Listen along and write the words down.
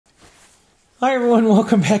Hi everyone,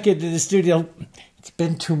 welcome back into the studio. It's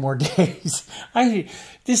been 2 more days.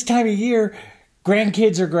 This time of year,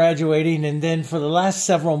 grandkids are graduating, and then for the last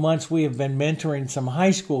several months we have been mentoring some high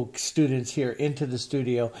school students here into the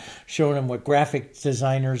studio, showing them what graphic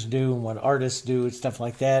designers do and what artists do and stuff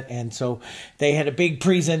like that. And so they had a big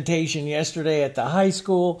presentation yesterday at the high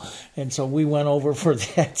school, and so we went over for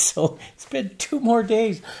that. So it's been 2 more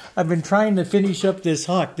days. I've been trying to finish up this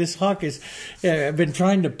hawk. This hawk is, I've been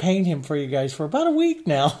trying to paint him for you guys for about a week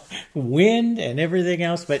now. Wind and everything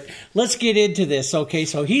else, but let's get into this. Okay,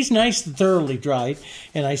 so he's nice and thoroughly dried,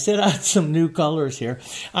 and I set out some new colors here.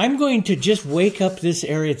 I'm going to just wake up this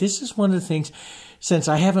area. This is one of the things, since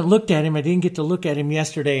I haven't looked at him, I didn't get to look at him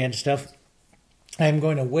yesterday and stuff. I'm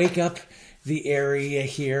going to wake up the area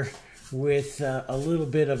here with a little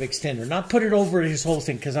bit of extender. Not put it over his whole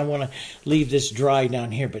thing because I want to leave this dry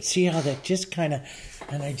down here. But see how that just kind of,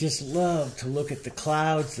 and I just love to look at the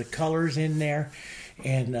clouds, the colors in there,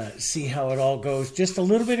 and see how it all goes. Just a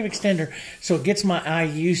little bit of extender so it gets my eye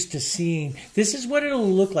used to seeing. This is what it'll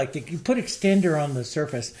look like. You put extender on the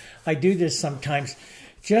surface. I do this sometimes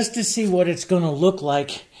just to see what it's going to look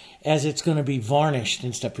like as it's going to be varnished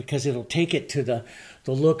and stuff, because it'll take it to the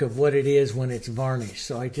look of what it is when it's varnished.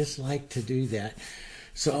 So I just like to do that.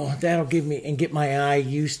 So that'll give me, and get my eye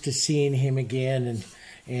used to seeing him again,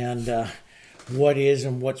 and what is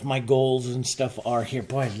and what's my goals and stuff are here.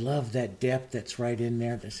 Boy, I love that depth that's right in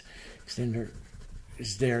there. This extender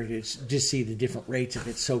is there. It's just see the different rates of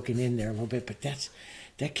it soaking in there a little bit, but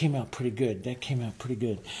that came out pretty good. That came out pretty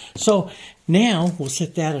good. So now we'll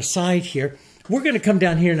set that aside here. We're going to come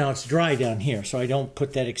down here now. It's dry down here, so I don't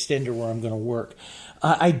put that extender where I'm going to work.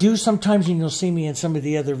 I do sometimes, and you'll see me in some of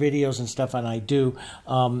the other videos and stuff, and I do.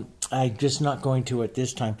 I'm just not going to at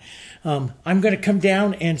this time. I'm going to come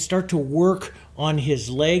down and start to work on his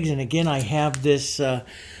legs. And again, I have this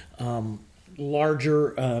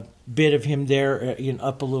larger bit of him there,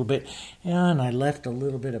 up a little bit. And I left a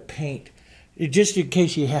little bit of paint. Just in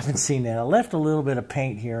case you haven't seen that, I left a little bit of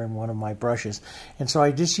paint here in one of my brushes. And so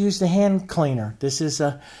I just used a hand cleaner. This is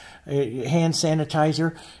a hand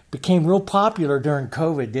sanitizer. Became real popular during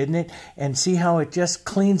COVID, didn't it? And see how it just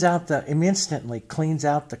cleans out instantly cleans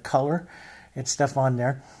out the color and stuff on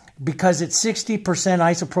there. Because it's 60%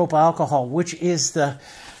 isopropyl alcohol, which is the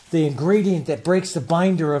ingredient that breaks the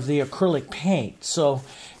binder of the acrylic paint. So,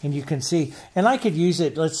 and you can see, and I could use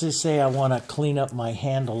it, let's just say I want to clean up my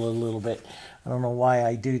handle a little bit. I don't know why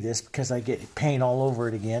I do this, because I get paint all over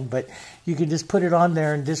it again, but you can just put it on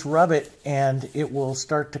there and just rub it, and it will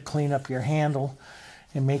start to clean up your handle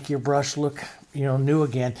and make your brush look, new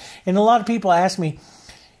again. And a lot of people ask me,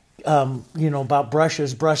 about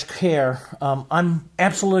brushes, brush care. I'm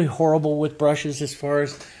absolutely horrible with brushes as far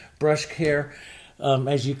as brush care.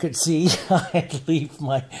 As you could see, I leave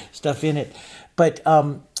my stuff in it. But,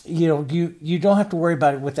 you don't have to worry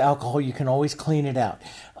about it with alcohol. You can always clean it out.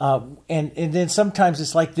 And then sometimes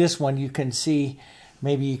it's like this one. You can see,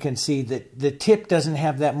 maybe you can see that the tip doesn't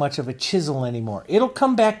have that much of a chisel anymore. It'll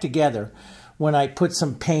come back together when I put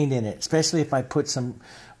some paint in it, especially if I put some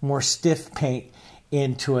more stiff paint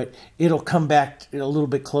into it. It'll come back a little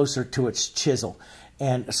bit closer to its chisel.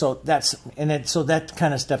 And so so that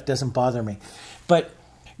kind of stuff doesn't bother me. But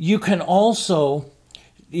you can also,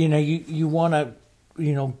 you want to,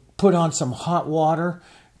 put on some hot water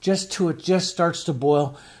just till it just starts to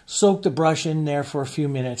boil. Soak the brush in there for a few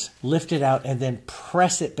minutes, lift it out, and then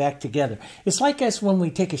press it back together. It's like us when we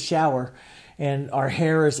take a shower and our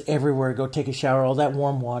hair is everywhere. Go take a shower. All that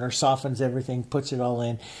warm water softens everything, puts it all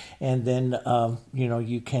in, and then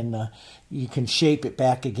you can shape it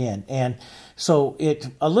back again. And so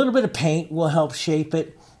a little bit of paint will help shape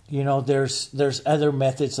it. There's other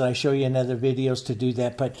methods that I show you in other videos to do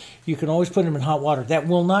that, but you can always put them in hot water. That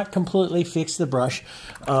will not completely fix the brush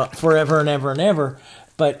forever and ever and ever.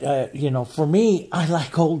 But for me, I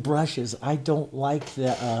like old brushes. I don't like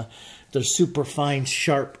the super fine,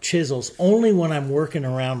 sharp chisels, only when I'm working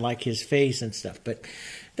around like his face and stuff. But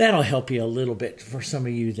that'll help you a little bit for some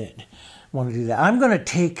of you that want to do that. I'm going to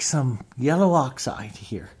take some yellow oxide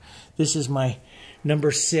here. This is my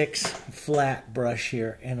number 6 flat brush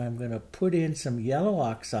here, and I'm going to put in some yellow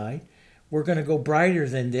oxide. We're going to go brighter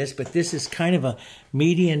than this, but this is kind of a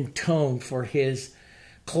median tone for his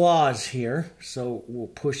claws here. So we'll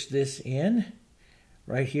push this in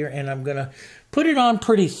right here, and I'm going to put it on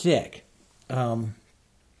pretty thick.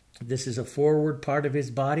 This is a forward part of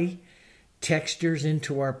his body. Textures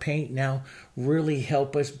into our paint now really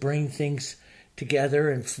help us bring things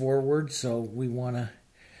together and forward, so we want to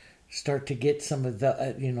start to get some of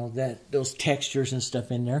the, those textures and stuff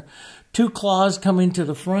in there. 2 claws coming to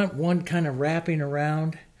the front, one kind of wrapping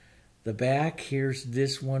around the back. Here's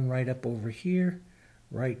this one right up over here,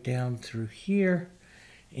 right down through here.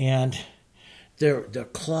 And the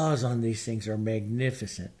claws on these things are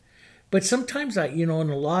magnificent. But sometimes in a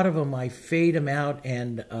lot of them I fade them out,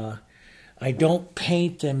 and I don't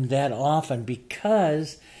paint them that often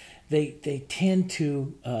because they tend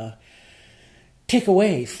to take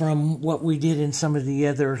away from what we did in some of the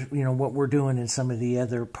other, what we're doing in some of the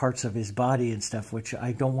other parts of his body and stuff, which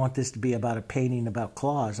I don't want this to be about a painting about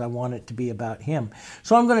claws. I want it to be about him.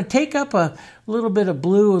 So I'm going to take up a little bit of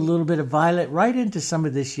blue, a little bit of violet, right into some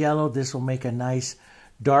of this yellow. This will make a nice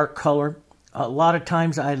dark color. A lot of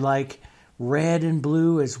times I like red and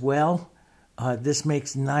blue as well. This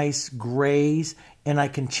makes nice grays, and I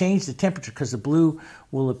can change the temperature because the blue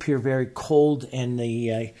will appear very cold and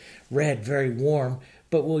the red very warm.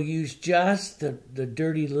 But we'll use just the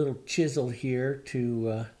dirty little chisel here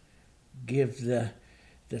to give the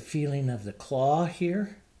feeling of the claw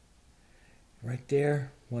here. Right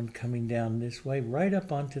there, one coming down this way, right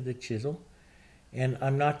up onto the chisel. And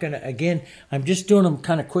I'm not going to, again, I'm just doing them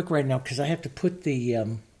kind of quick right now because I have to put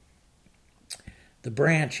the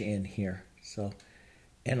branch in here. So,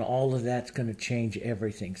 and all of that's going to change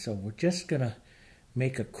everything. So we're just going to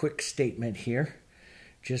make a quick statement here,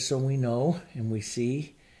 just so we know and we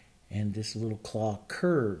see. And this little claw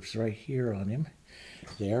curves right here on him.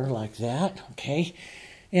 There, like that. Okay.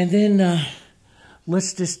 And then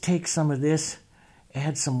let's just take some of this,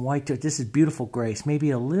 add some white to it. This is beautiful grays. Maybe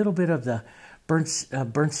a little bit of the burnt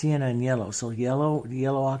sienna and yellow. So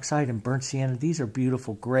yellow oxide and burnt sienna. These are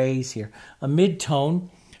beautiful grays here. A mid-tone,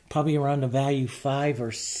 probably around the value 5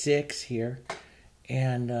 or 6 here.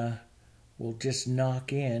 And we'll just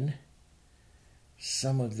knock in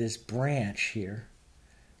some of this branch here,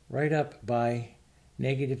 right up by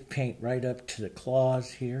negative paint, right up to the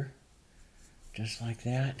claws here, just like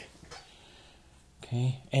that.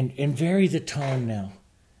 Okay, and vary the tone now.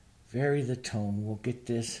 Vary the tone. We'll get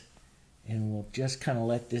this, and we'll just kind of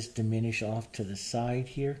let this diminish off to the side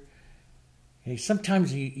here. Okay,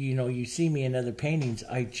 sometimes you see me in other paintings,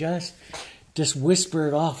 I just whisper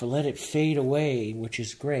it off and let it fade away, which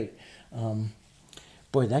is great.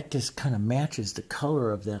 Boy, that just kind of matches the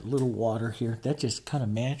color of that little water here. That just kind of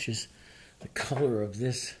matches the color of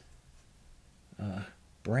this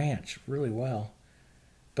branch really well.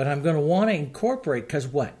 But I'm going to want to incorporate, because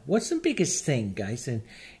what's the biggest thing, guys,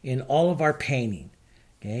 in all of our painting?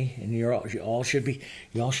 Okay, and you all should be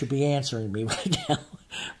answering me right now.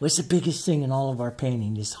 What's the biggest thing in all of our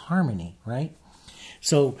painting is harmony, right?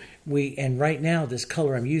 So and right now this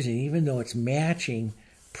color I'm using, even though it's matching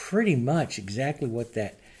pretty much exactly what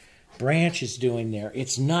that branch is doing there,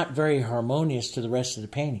 it's not very harmonious to the rest of the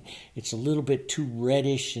painting. It's a little bit too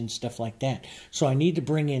reddish and stuff like that. So I need to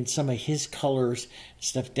bring in some of his colors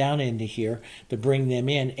stuff down into here to bring them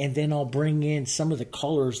in, and then I'll bring in some of the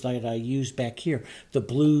colors that I used back here, the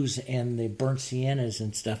blues and the burnt siennas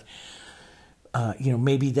and stuff.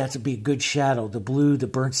 Maybe that'd be a good shadow. The blue, the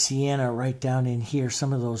burnt sienna right down in here,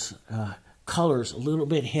 some of those colors a little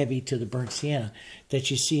bit heavy to the burnt sienna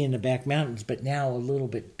that you see in the back mountains, but now a little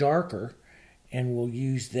bit darker, and we'll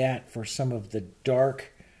use that for some of the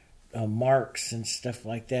dark marks and stuff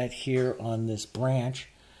like that here on this branch.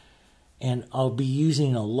 And I'll be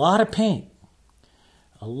using a lot of paint,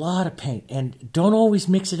 and don't always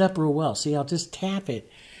mix it up real well. See, I'll just tap it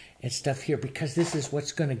and stuff here, because this is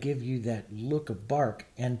what's going to give you that look of bark.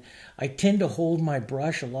 And I tend to hold my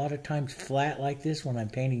brush a lot of times flat like this when I'm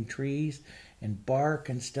painting trees and bark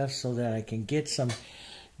and stuff, so that I can get some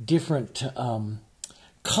different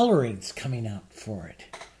colorings coming out for it.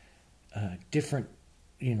 Different,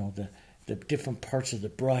 the different parts of the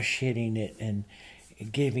brush hitting it and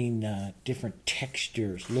giving different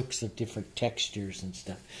textures, looks of different textures and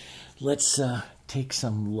stuff. Let's take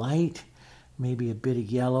some light, maybe a bit of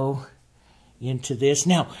yellow into this.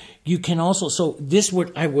 Now, you can also, so this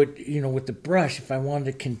would, I would, with the brush, if I wanted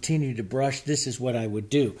to continue to brush, this is what I would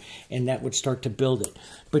do, and that would start to build it.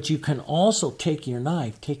 But you can also take your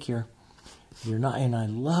knife, and I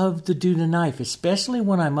love to do the knife, especially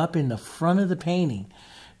when I'm up in the front of the painting,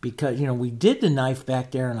 because, we did the knife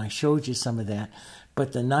back there, and I showed you some of that,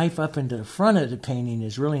 but the knife up into the front of the painting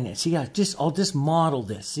is really nice. See, I'll just model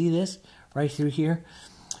this. See this right through here?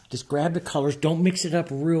 Just grab the colors, don't mix it up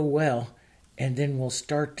real well, and then we'll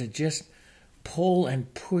start to just pull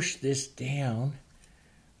and push this down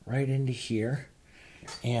right into here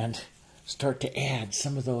and start to add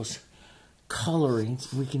some of those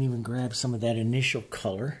colorings. We can even grab some of that initial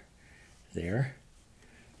color there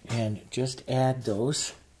and just add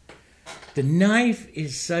those. The knife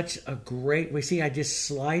is such a great way. See, I just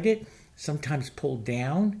slide it, sometimes pull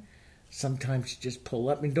down sometimes just pull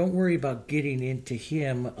up. And don't worry about getting into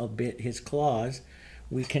him a bit, his claws.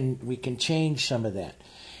 We can change some of that.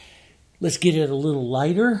 Let's get it a little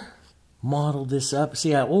lighter. Model this up.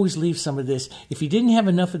 See, I always leave some of this. If you didn't have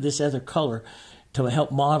enough of this other color to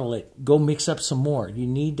help model it, go mix up some more. You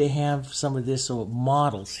need to have some of this so it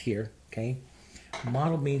models here, okay?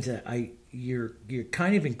 Model means that you're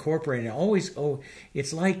kind of incorporating it. Always,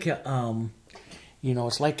 it's like, you know,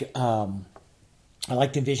 it's like, I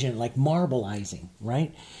like to envision it like marbleizing,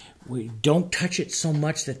 right? We don't touch it so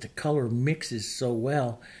much that the color mixes so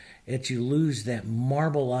well that you lose that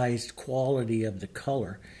marbleized quality of the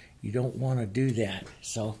color. You don't want to do that.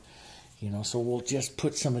 So, you know, so we'll just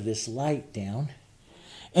put some of this light down.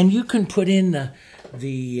 And you can put in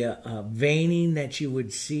the veining that you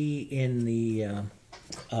would see in the,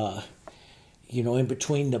 you know, in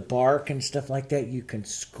between the bark and stuff like that. You can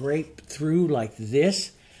scrape through like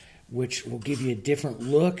this, which will give you a different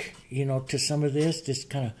look, you know, to some of this. Just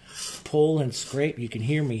kind of pull and scrape. You can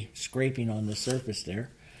hear me scraping on the surface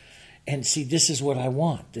there. And see, this is what I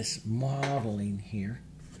want, this modeling here,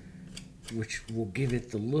 which will give it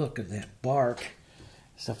the look of that bark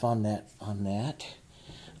stuff on that.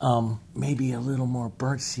 Maybe a little more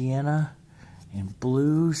burnt sienna and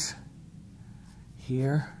blues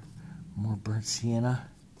here. More burnt sienna.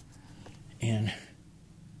 And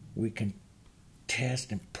we can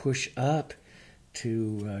test and push up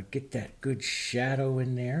to get that good shadow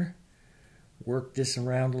in there. Work this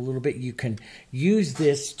around a little bit. You can use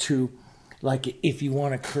this to, like, if you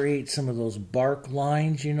want to create some of those bark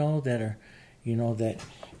lines, you know, that are, you know, that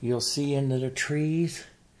you'll see into the trees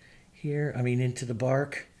here. I mean, into the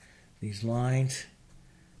bark. These lines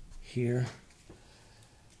here.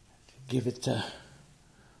 To give it the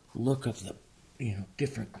look of the, you know,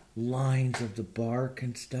 different lines of the bark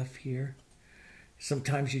and stuff here.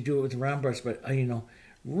 Sometimes you do it with a round brush, but, you know,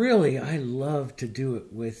 really I love to do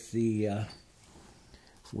it with the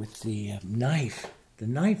knife. The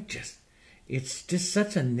knife just, it's just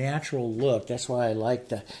such a natural look. That's why I like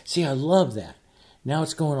that. See, I love that. Now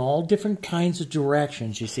it's going all different kinds of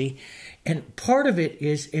directions, you see. And part of it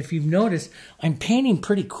is, if you've noticed, I'm painting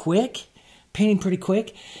pretty quick.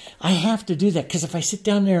 I have to do that because if I sit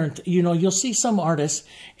down there and, you know, you'll see some artists,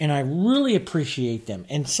 and I really appreciate them.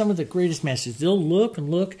 And some of the greatest masters, they'll look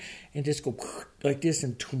and look and just go like this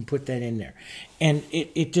and put that in there. And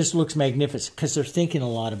it just looks magnificent because they're thinking a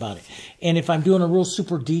lot about it. And if I'm doing a real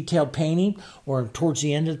super detailed painting or towards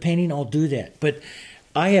the end of the painting, I'll do that. But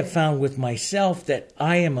I have found with myself that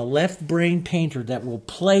I am a left-brain painter that will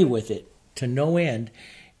play with it to no end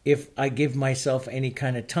if I give myself any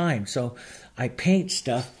kind of time. So I paint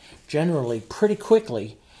stuff generally pretty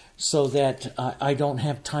quickly so that I don't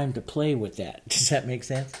have time to play with that. Does that make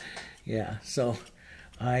sense? Yeah, so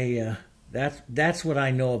that's what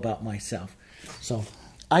I know about myself. So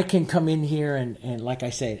I can come in here and like I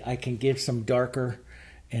said, I can give some darker,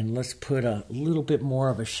 and let's put a little bit more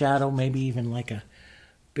of a shadow, maybe even like a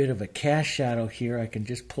bit of a cast shadow here. I can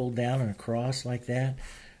just pull down and across like that,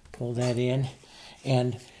 pull that in,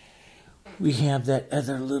 and we have that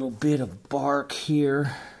other little bit of bark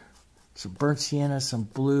here, some burnt sienna, some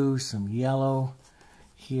blue, some yellow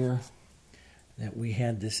here, that we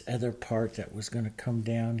had this other part that was going to come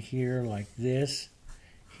down here like this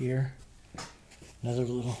here, another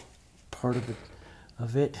little part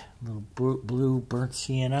of it, little blue burnt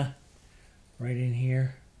sienna right in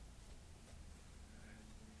here.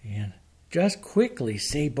 And just quickly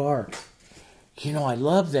say bark. You know, I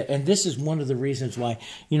love that. And this is one of the reasons why,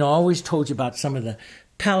 you know, I always told you about some of the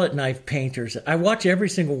palette knife painters. I watch every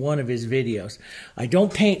single one of his videos. I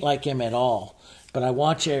don't paint like him at all, but I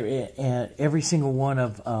watch every single one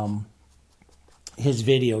of his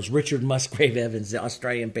videos. Richard Musgrave Evans, the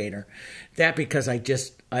Australian painter. That because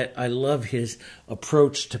I love his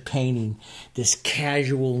approach to painting, this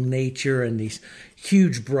casual nature and these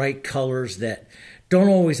huge bright colors that don't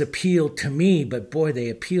always appeal to me, but boy, they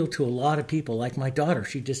appeal to a lot of people, like my daughter.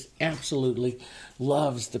 She just absolutely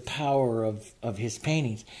loves the power of his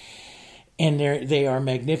paintings. And they are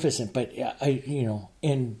magnificent, but you know,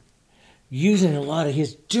 and using a lot of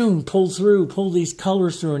his pull these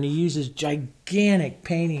colors through, and he uses gigantic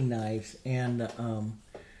painting knives. And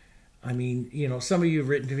I mean, you know, some of you have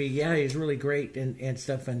written to me, yeah, he's really great and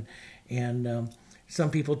stuff, and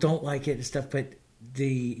some people don't like it and stuff, but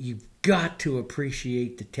you've got to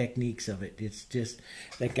appreciate the techniques of it. It's just,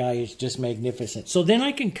 that guy is just magnificent. So then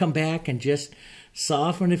I can come back and just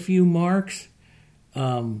soften a few marks,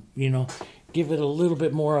 you know, give it a little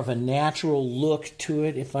bit more of a natural look to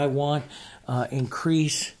it if I want,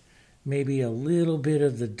 increase maybe a little bit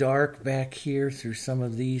of the dark back here through some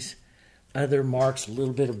of these other marks, a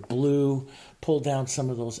little bit of blue, pull down some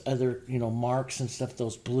of those other, marks and stuff,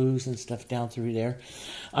 those blues and stuff down through there.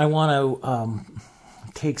 I want to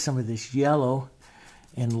take some of this yellow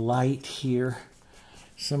and light here,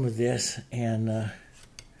 some of this, and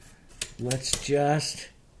let's just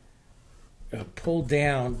pull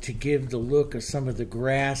down to give the look of some of the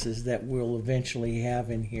grasses that we'll eventually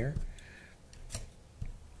have in here.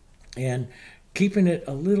 And keeping it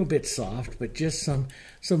a little bit soft, but just some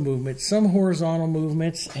movement, some horizontal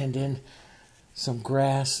movements, and then some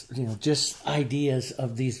grass, just ideas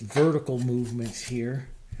of these vertical movements here,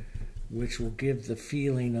 which will give the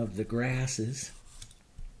feeling of the grasses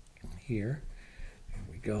here. There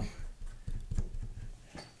we go.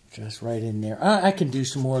 Just right in there. I can do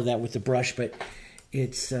some more of that with the brush, but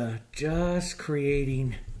it's just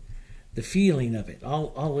creating the feeling of it.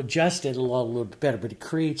 I'll adjust it a little bit better, but it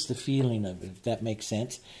creates the feeling of it, if that makes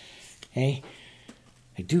sense. Hey,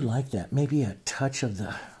 I do like that. Maybe a touch of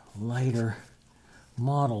the lighter,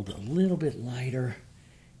 mottled a little bit lighter,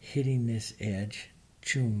 hitting this edge.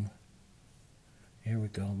 Choom. There we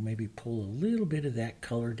go. Maybe pull a little bit of that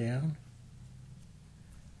color down.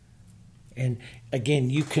 And again,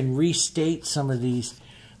 you can restate some of these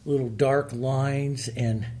little dark lines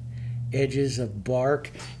and edges of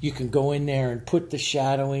bark. You can go in there and put the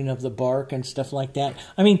shadowing of the bark and stuff like that.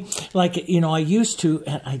 I mean, like, I used to,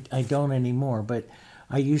 and I don't anymore, but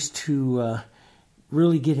I used to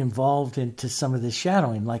really get involved into some of the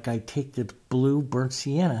shadowing. Like, I take the blue burnt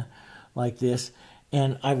sienna like this,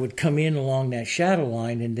 and I would come in along that shadow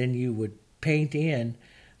line, and then you would paint in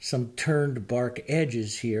some turned bark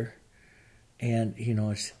edges here. And,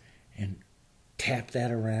 and tap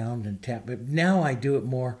that around and tap. But now I do it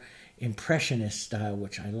more impressionist style,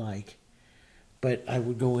 which I like. But I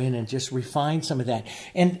would go in and just refine some of that.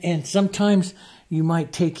 And sometimes you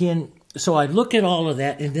might take in, so I look at all of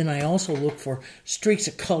that, and then I also look for streaks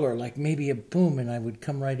of color, like maybe a boom, and I would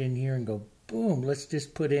come right in here and go, boom, let's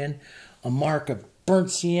just put in a mark of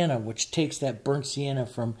burnt sienna, which takes that burnt sienna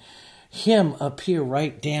from him up here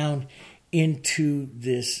right down into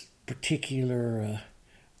this particular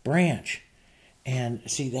branch. And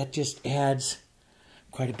see, that just adds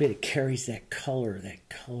quite a bit. It carries that color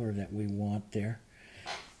that we want there.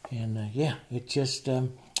 And yeah, it just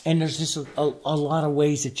and there's just a lot of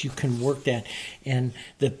ways that you can work that. And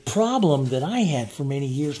the problem that I had for many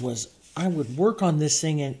years was I would work on this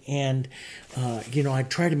thing and I'd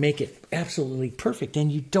try to make it absolutely perfect, and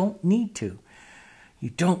you don't need to.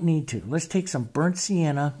 You don't need to. Let's take some burnt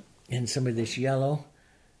sienna and some of this yellow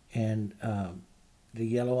and the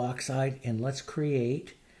yellow oxide, and let's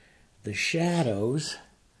create the shadows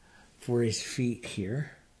for his feet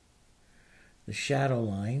here. The shadow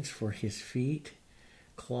lines for his feet,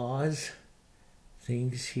 claws,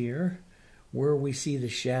 things here. Where we see the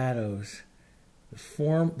shadows, the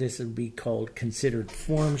form, this would be considered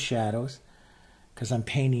form shadows, because I'm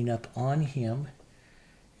painting up on him,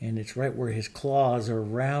 and it's right where his claws are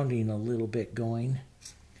rounding a little bit going.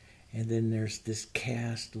 And then there's this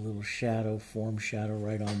cast little shadow, form shadow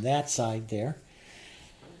right on that side there.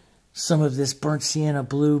 Some of this burnt sienna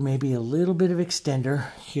blue, maybe a little bit of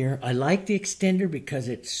extender here. I like the extender because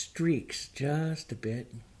it streaks just a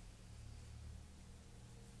bit.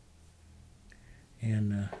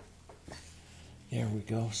 And there we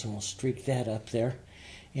go. So we'll streak that up there.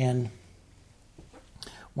 And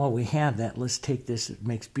while we have that, let's take this. It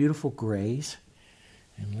makes beautiful grays.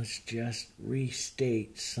 And let's just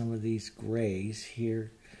restate some of these grays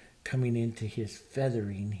here, coming into his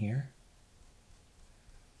feathering here.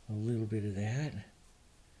 A little bit of that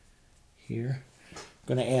here. I'm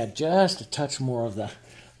going to add just a touch more of the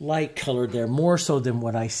light color there, more so than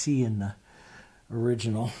what I see in the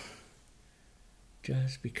original,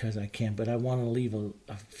 just because I can. But I want to leave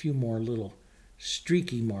a few more little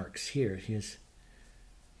streaky marks here. His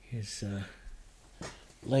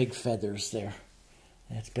leg feathers there.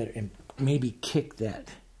 That's better. And maybe kick that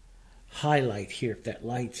highlight here if that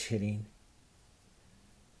light's hitting.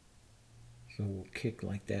 So we'll kick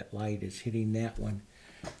like that light is hitting that one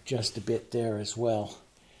just a bit there as well.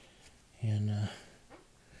 And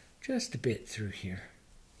just a bit through here.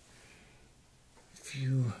 A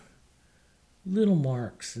few little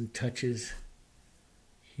marks and touches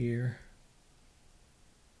here.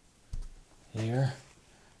 There.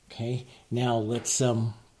 Okay. Now let's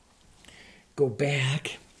go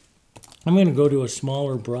back. I'm going to go to a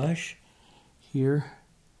smaller brush here.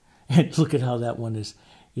 And look at how that one is.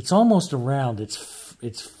 It's almost around.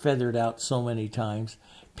 It's feathered out so many times,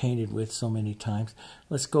 painted with so many times.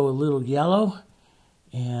 Let's go a little yellow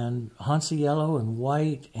and Hansa Yellow and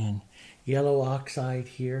white and yellow oxide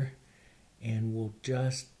here. And we'll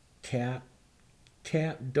just tap,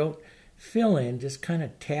 tap. Don't fill in, just kind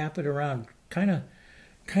of tap it around, kind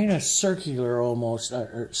of circular almost,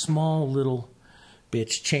 or small little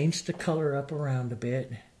bits. Change the color up around a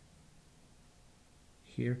bit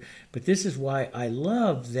here. But this is why I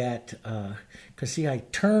love that, because see, I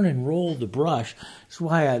turn and roll the brush. That's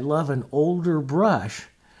why I love an older brush,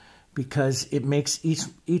 because it makes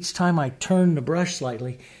each time I turn the brush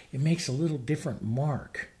slightly, it makes a little different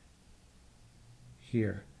mark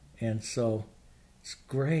here. And so it's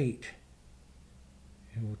great.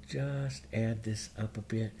 And we'll just add this up a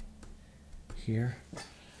bit here.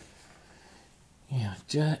 Yeah,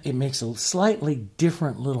 it makes a slightly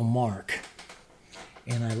different little mark.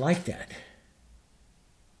 And I like that.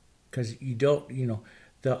 Because you don't, you know,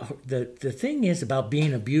 the thing is about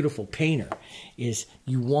being a beautiful painter is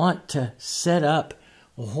you want to set up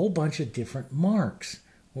a whole bunch of different marks,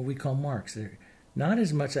 what we call marks. They're not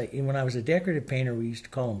as much like, when I was a decorative painter, we used to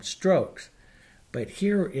call them strokes. But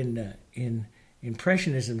here in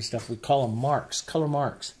Impressionism stuff, we call them marks, color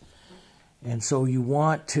marks. And so you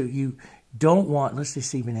don't want, let's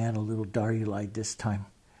just even add a little Diarylide this time.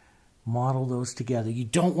 Model those together. You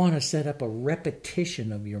don't want to set up a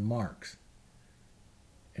repetition of your marks.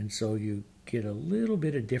 And so you get a little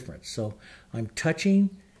bit of difference. So I'm touching,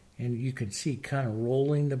 and you can see kind of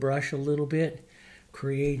rolling the brush a little bit,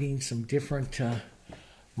 creating some different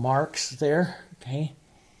marks there. Okay,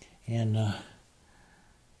 and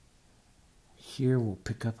here we'll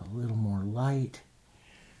pick up a little more light,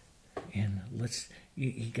 and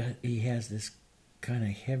he has this kind of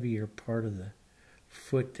heavier part of the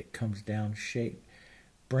foot that comes down, shape,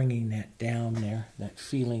 bringing that down there, that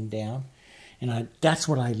feeling down. And that's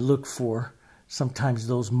what I look for. Sometimes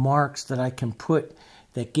those marks that I can put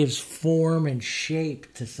that gives form and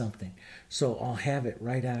shape to something. So I'll have it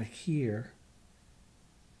right out here.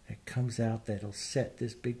 That comes out, that'll set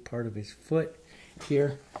this big part of his foot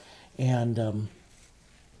here. And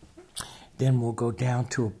then we'll go down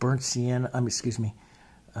to a burnt sienna,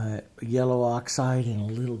 yellow oxide and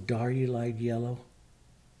a little Diarylide yellow.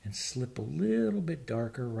 And slip a little bit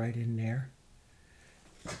darker right in there.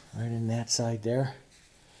 Right in that side there.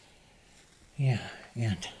 Yeah,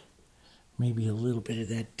 and maybe a little bit of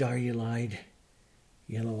that Diarylide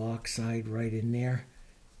yellow oxide right in there.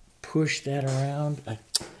 Push that around. I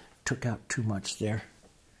took out too much there.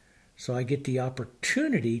 So I get the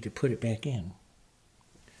opportunity to put it back in.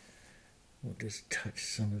 We'll just touch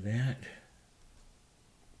some of that.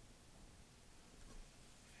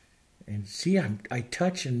 And see, I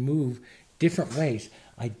touch and move different ways.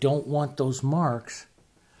 I don't want those marks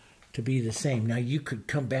to be the same. Now you could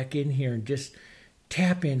come back in here and just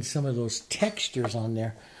tap in some of those textures on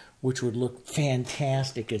there, which would look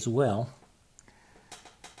fantastic as well.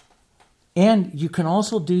 And you can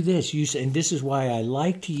also do this. And this is why I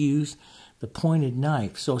like to use the pointed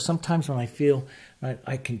knife. So sometimes when I feel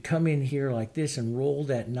I can come in here like this and roll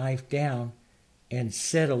that knife down and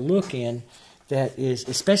set a look in that is,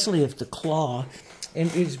 especially if the claw, and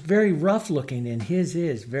it's very rough looking, and his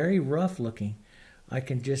is very rough looking. I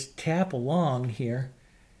can just tap along here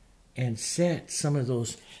and set some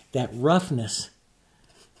of that roughness,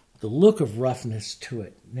 the look of roughness to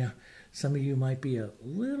it. Now, some of you might be a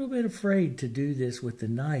little bit afraid to do this with the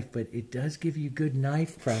knife, but it does give you good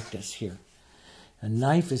knife practice here. A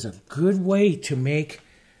knife is a good way to make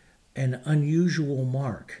an unusual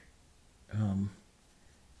mark.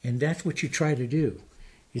 And that's what you try to do,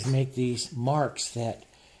 is make these marks that,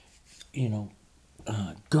 you know,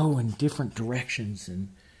 go in different directions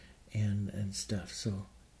and stuff. So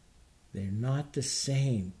they're not the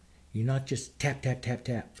same. You're not just tap, tap, tap,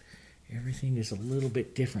 tap. Everything is a little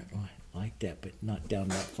bit different. Oh, I like that, but not down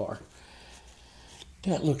that far.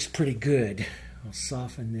 That looks pretty good. I'll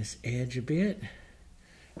soften this edge a bit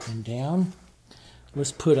and down.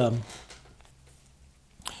 Let's put a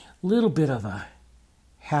little bit of a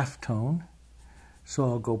halftone. So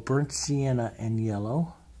I'll go burnt sienna and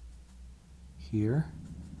yellow here.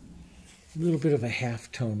 A little bit of a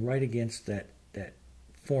halftone right against that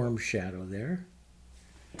form shadow there,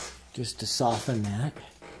 just to soften that.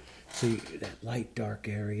 So that light dark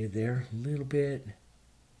area there, a little bit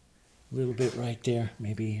right there.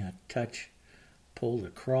 Maybe a touch pulled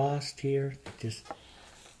across here. It just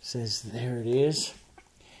says there it is.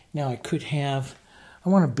 Now I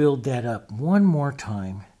want to build that up one more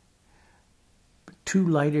time. Two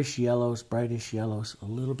lightish yellows, brightish yellows, a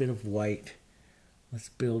little bit of white. Let's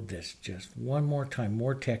build this just one more time,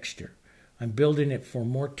 more texture. I'm building it for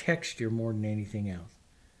more texture more than anything else.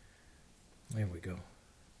 There we go.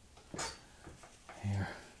 There.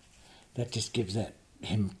 That just gives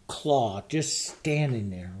him claw just standing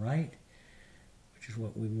there, right? Which is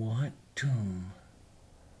what we want.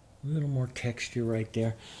 A little more texture right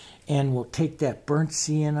there. And we'll take that burnt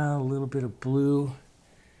sienna, a little bit of blue,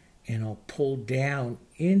 and I'll pull down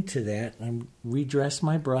into that. I'm redress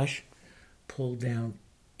my brush, pull down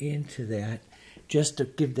into that, just to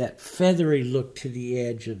give that feathery look to the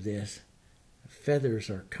edge of this. The feathers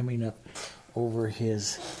are coming up over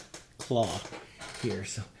his claw here.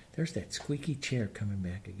 So there's that squeaky chair coming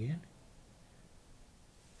back again.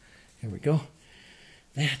 There we go.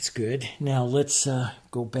 That's good. Now let's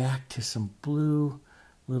go back to some blue,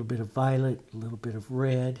 a little bit of violet, a little bit of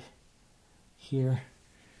red here,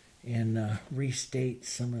 and restate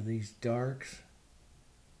some of these darks.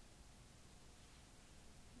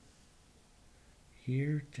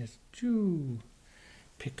 Here, just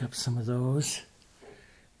pick up some of those.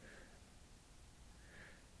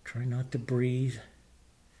 Try not to breathe.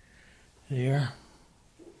 There.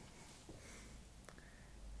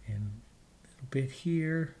 And bit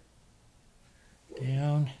here,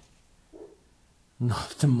 down. No,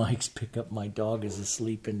 if the mics pick up, my dog is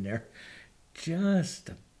asleep in there,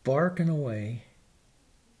 just barking away.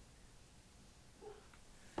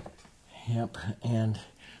 Yep, and a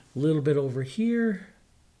little bit over here,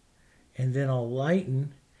 and then I'll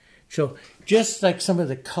lighten. So just like some of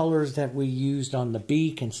the colors that we used on the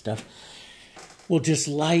beak and stuff, we'll just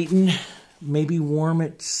lighten, maybe warm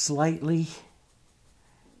it slightly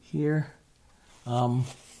here.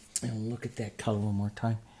 And look at that color one more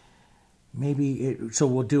time. So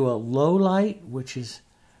we'll do a low light, which is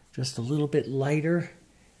just a little bit lighter,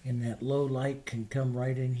 and that low light can come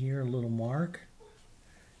right in here, a little mark.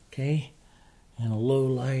 Okay, and a low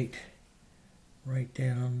light right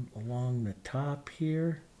down along the top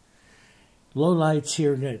here. Low lights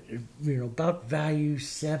here, about value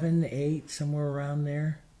 7, 8, somewhere around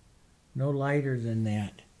there. No lighter than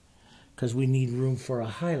that, because we need room for a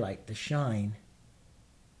highlight, the shine.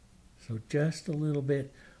 So just a little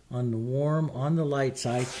bit on the warm, on the light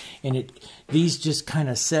side, and these just kind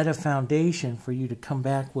of set a foundation for you to come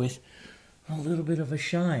back with a little bit of a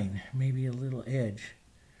shine, maybe a little edge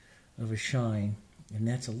of a shine. And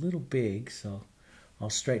that's a little big, so I'll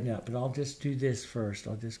straighten it up. But I'll just do this first.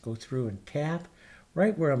 I'll just go through and tap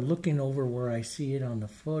right where I'm looking over where I see it on the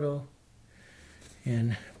photo,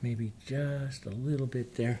 and maybe just a little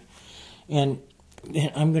bit there. And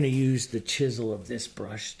I'm going to use the chisel of this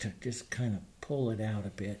brush to just kind of pull it out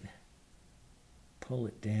a bit. Pull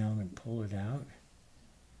it down and pull it out.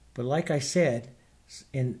 But like I said,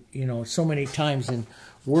 so many times in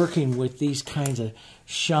working with these kinds of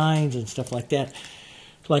shines and stuff like that,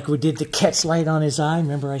 like we did the cat's light on his eye.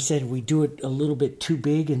 Remember I said we do it a little bit too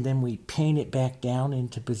big and then we paint it back down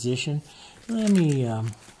into position. Let me,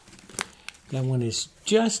 that one is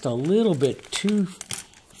just a little bit too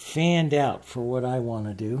fanned out for what I want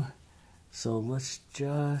to do. So let's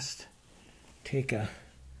just take and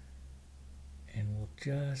we'll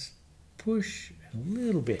just push a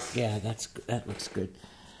little bit. Yeah, that looks good.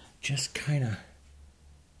 Just kind of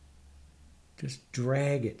just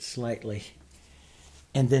drag it slightly.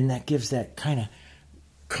 And then that gives that kind of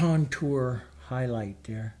contour highlight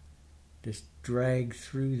there. Just drag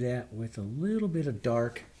through that with a little bit of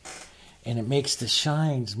dark, and it makes the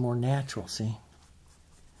shines more natural, see?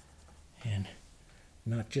 And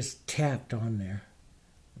not just tapped on there.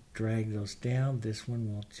 Drag those down. This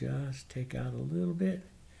one will just take out a little bit.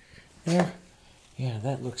 There. Yeah,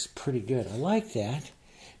 that looks pretty good. I like that.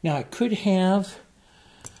 Now I could have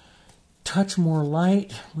touch more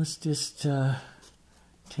light. Let's just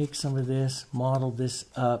take some of this, model this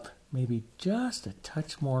up, maybe just a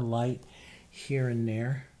touch more light here and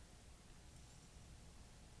there.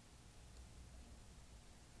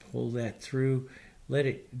 Pull that through. Let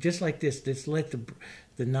it, just like this, just let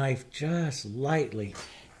the knife just lightly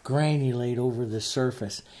granulate over the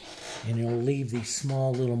surface, and it'll leave these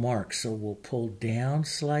small little marks. So we'll pull down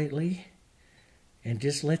slightly and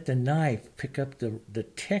just let the knife pick up the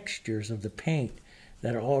textures of the paint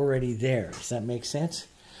that are already there. Does that make sense?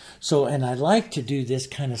 So, and I like to do this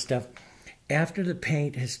kind of stuff after the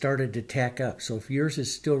paint has started to tack up. So if yours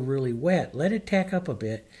is still really wet, let it tack up a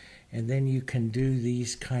bit, and then you can do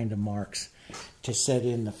these kind of marks to set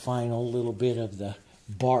in the final little bit of the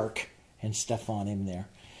bark and stuff on him there.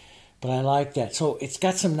 But I like that. So it's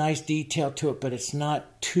got some nice detail to it, but it's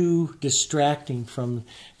not too distracting from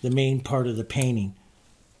the main part of the painting.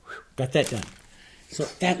 Whew, got that done. So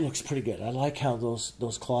that looks pretty good. I like how those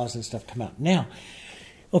claws and stuff come out. Now,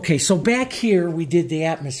 okay, so back here we did the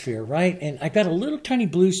atmosphere, right? And I got a little tiny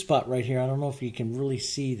blue spot right here. I don't know if you can really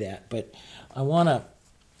see that, but I'm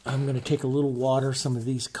going to take a little water, some of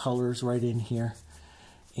these colors right in here,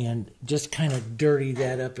 and just kind of dirty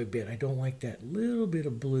that up a bit. I don't like that little bit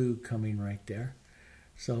of blue coming right there.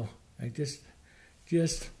 So I just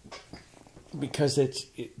because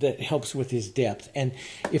that helps with his depth. And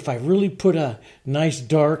if I really put a nice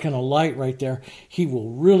dark and a light right there, he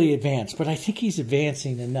will really advance. But I think he's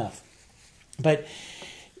advancing enough. But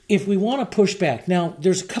if we want to push back, now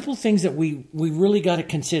there's a couple things that we really got to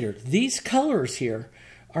consider. These colors here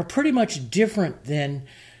are pretty much different than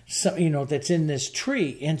some, that's in this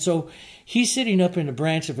tree. And so he's sitting up in a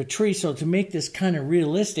branch of a tree. So to make this kind of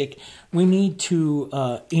realistic, we need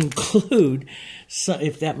to include,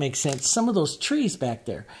 if that makes sense, some of those trees back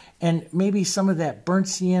there. And maybe some of that burnt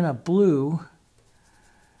sienna blue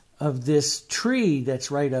of this tree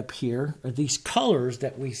that's right up here, or these colors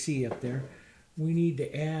that we see up there. We need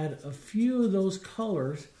to add a few of those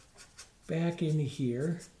colors back in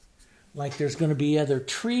here. Like there's going to be other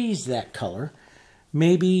trees that color.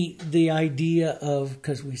 Maybe the idea of,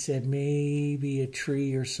 because we said maybe a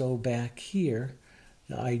tree or so back here,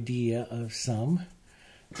 the idea of some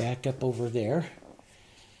back up over there.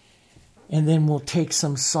 And then we'll take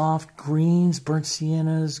some soft greens, burnt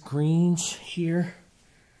siennas, greens here,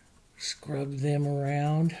 scrub them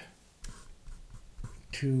around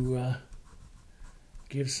to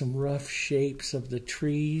give some rough shapes of the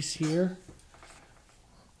trees here.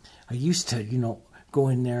 I used to, go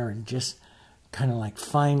in there and just kind of like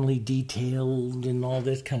finely detailed and all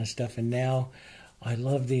this kind of stuff. And now I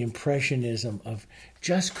love the impressionism of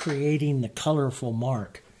just creating the colorful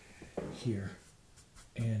mark here.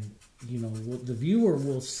 And, the viewer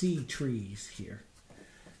will see trees here.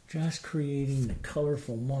 Just creating the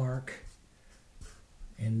colorful mark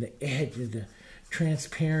and the edge of the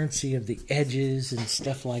transparency of the edges and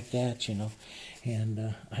stuff like that,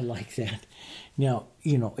 and I like that. Now,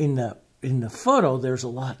 in the photo, there's a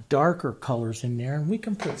lot darker colors in there, and we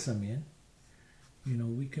can put some in.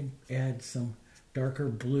 We can add some darker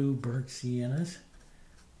blue burnt siennas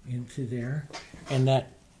into there, and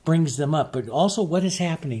that brings them up. But also what is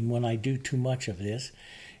happening when I do too much of this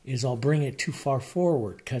is I'll bring it too far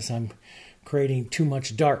forward because I'm creating too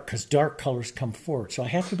much dark, because dark colors come forward. So I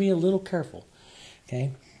have to be a little careful.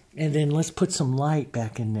 Okay, and then let's put some light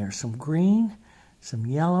back in there. Some green, some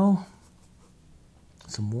yellow,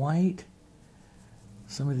 some white,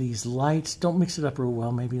 some of these lights. Don't mix it up real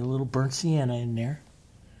well. Maybe a little burnt sienna in there.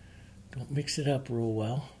 Don't mix it up real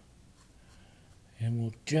well. And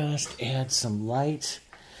we'll just add some lights.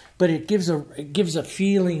 But it gives a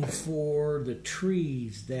feeling for the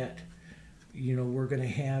trees that we're going to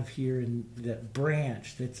have here in that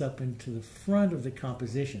branch that's up into the front of the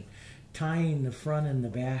composition, tying the front and the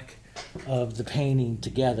back of the painting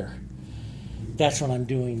together. That's what I'm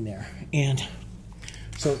doing there. And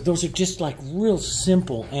so those are just like real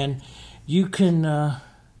simple, and you can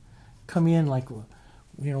come in like,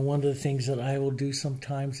 one of the things that I will do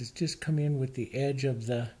sometimes is just come in with the edge of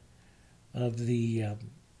the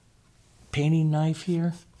painting knife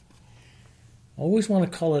here. I always want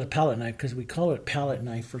to call it a palette knife because we call it palette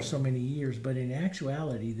knife for so many years, but in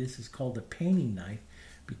actuality this is called a painting knife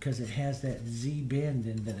because it has that Z bend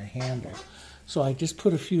into the handle. So I just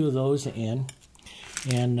put a few of those in,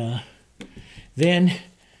 and then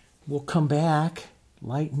we'll come back,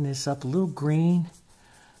 lighten this up a little green,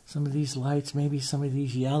 some of these lights, maybe some of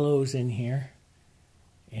these yellows in here,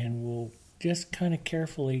 and we'll just kind of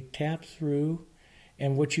carefully tap through.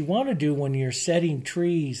 And what you want to do when you're setting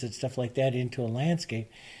trees and stuff like that into a landscape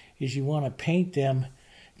is you want to paint them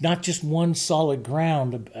not just one solid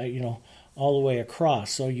ground, all the way across.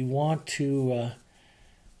 So you want to,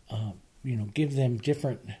 give them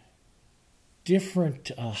different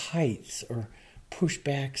heights, or push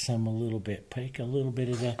back some a little bit. Take a little bit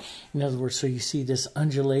of that. In other words, so you see this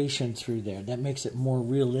undulation through there. That makes it more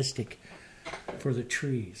realistic for the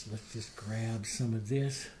trees. Let's just grab some of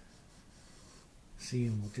this. See,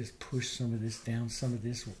 and we'll just push some of this down. Some of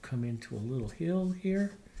this will come into a little hill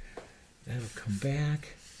here. That'll come back.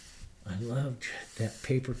 I love that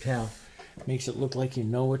paper towel. Makes it look like you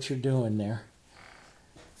know what you're doing there.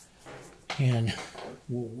 And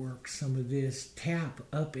we'll work some of this, tap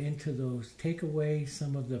up into those, take away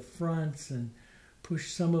some of the fronts and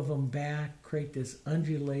push some of them back, create this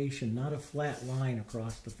undulation, not a flat line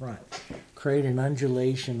across the front. Create an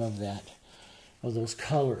undulation of those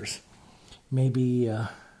colors. Maybe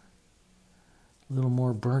a little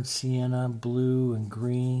more burnt sienna, blue and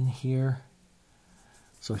green here.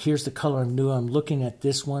 So here's the color I'm doing. I'm looking at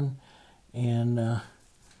this one, and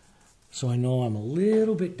so I know I'm a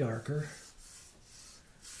little bit darker.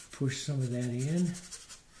 Push some of that in.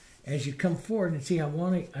 As you come forward, and see, I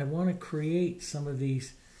want to create some of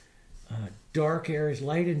these dark areas,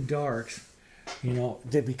 light and darks, you know,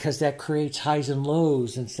 because that creates highs and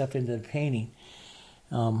lows and stuff into the painting.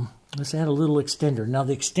 Let's add a little extender. Now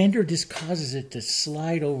the extender just causes it to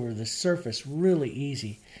slide over the surface really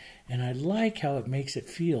easy. And I like how it makes it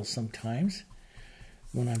feel sometimes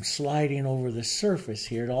when I'm sliding over the surface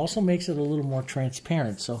here. It also makes it a little more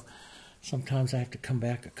transparent. So sometimes I have to come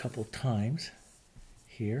back a couple times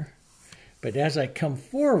here. But as I come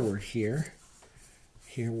forward here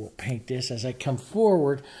we'll paint this. As I come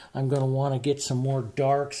forward, I'm going to want to get some more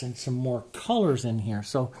darks and some more colors in here.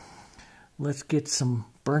 So let's get some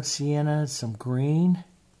burnt sienna, some green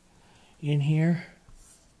in here,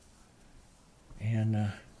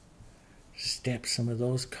 and step some of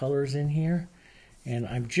those colors in here. And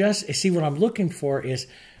I'm just, see what I'm looking for is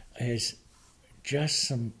just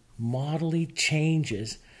some modelly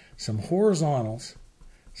changes, some horizontals,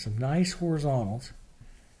 some nice horizontals,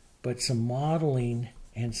 but some modeling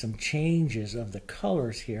and some changes of the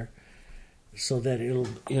colors here, so that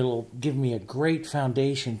it'll give me a great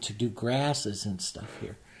foundation to do grasses and stuff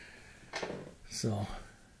here. So,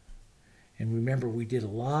 and remember, we did a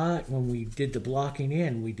lot when we did the blocking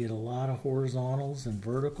in. We did a lot of horizontals and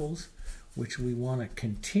verticals, which we want to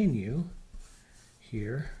continue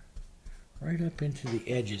here, right up into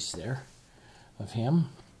the edges there of him.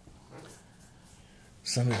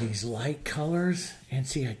 Some of these light colors, and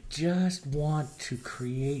see, I just want to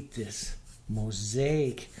create this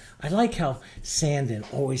mosaic. I like how Sandin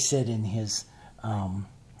always said in his, John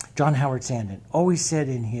Howard Sandin always said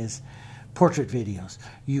in his portrait videos,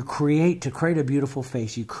 you create, to create a beautiful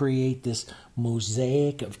face, you create this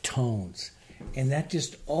mosaic of tones. And that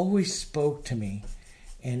just always spoke to me.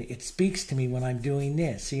 And it speaks to me when I'm doing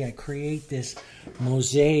this. See, I create this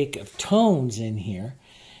mosaic of tones in here.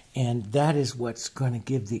 And that is what's going to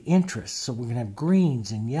give the interest. So we're going to have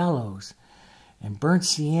greens and yellows and burnt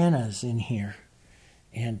siennas in here.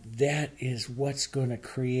 And that is what's going to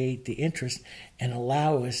create the interest and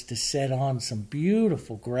allow us to set on some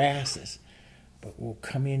beautiful grasses. But we'll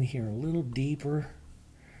come in here a little deeper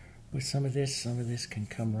with some of this. Some of this can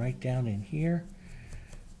come right down in here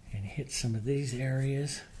and hit some of these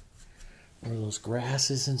areas where those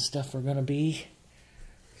grasses and stuff are going to be.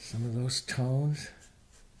 Some of those tones.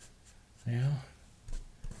 Now,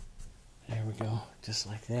 there we go, just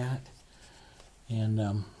like that. And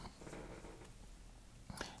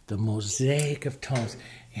the mosaic of tones.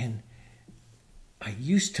 And I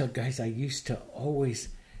used to always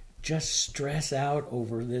just stress out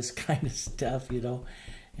over this kind of stuff, you know.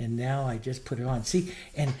 And now I just put it on. See,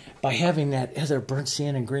 and by having that other burnt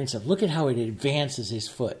sienna and green stuff, look at how it advances his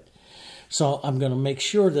foot. So I'm going to make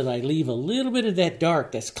sure that I leave a little bit of that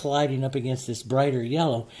dark that's colliding up against this brighter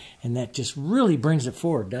yellow, and that just really brings it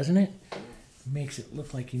forward, doesn't it? Makes it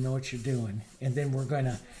look like you know what you're doing. And then we're going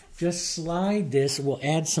to just slide this. We'll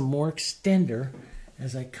add some more extender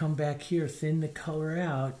as I come back here, thin the color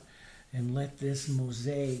out, and let this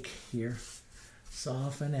mosaic here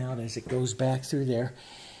soften out as it goes back through there.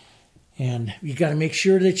 And you got to make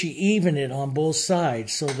sure that you even it on both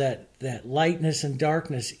sides so that that lightness and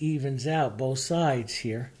darkness evens out both sides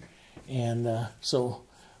here. And so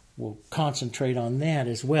we'll concentrate on that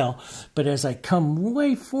as well. But as I come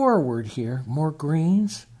way forward here, more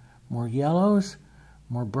greens, more yellows,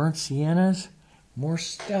 more burnt siennas, more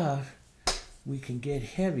stuff, we can get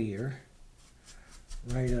heavier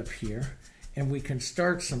right up here. And we can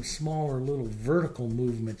start some smaller little vertical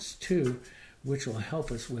movements too, which will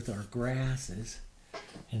help us with our grasses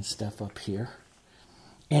and stuff up here.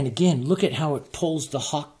 And again, look at how it pulls the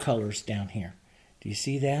hawk colors down here. Do you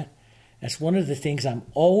see that? That's one of the things I'm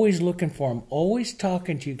always looking for. I'm always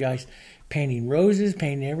talking to you guys, painting roses,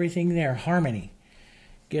 painting everything there, harmony.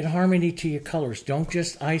 Get harmony to your colors. Don't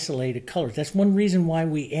just isolate a color. That's one reason why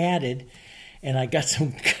we added, and I got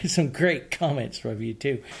some great comments from you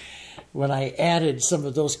too, when I added some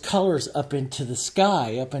of those colors up into the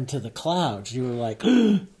sky, up into the clouds. You were like,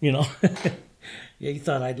 you know, you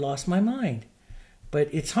thought I'd lost my mind. But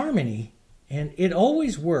it's harmony, and it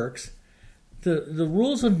always works. The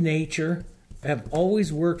rules of nature have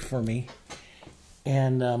always worked for me,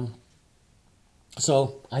 and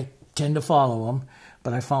so I tend to follow them,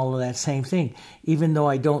 but I follow that same thing. Even though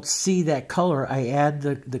I don't see that color, I add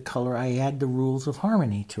the color, I add the rules of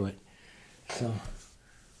harmony to it. So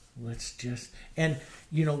let's just, and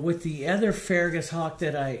you know, with the other Fergus hawk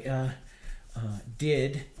that I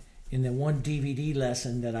did in the one DVD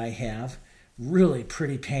lesson that I have, really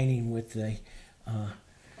pretty painting with the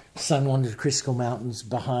Sun Wonders Crystal Mountains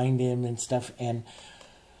behind him and stuff, and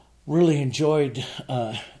really enjoyed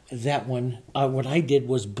that one. What I did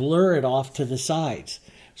was blur it off to the sides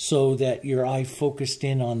so that your eye focused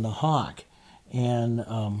in on the hawk, and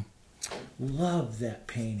Love that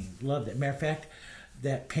painting. Love that. Matter of fact,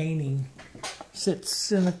 that painting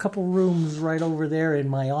sits in a couple rooms right over there in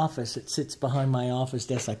my office. It sits behind my office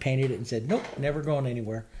desk. I painted it and said, nope, never going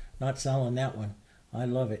anywhere. Not selling that one. I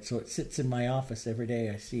love it. So it sits in my office every day.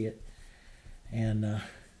 I see it. And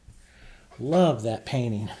love that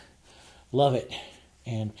painting. Love it.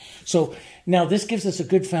 And so now this gives us a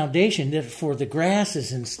good foundation that for the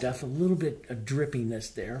grasses and stuff, a little bit of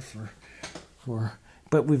drippiness there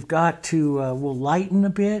but we've got to, we'll lighten a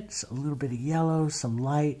bit, so a little bit of yellow, some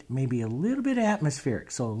light, maybe a little bit of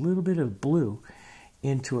atmospheric, so a little bit of blue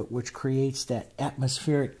into it, which creates that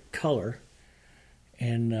atmospheric color.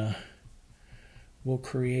 And we'll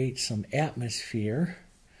create some atmosphere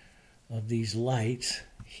of these lights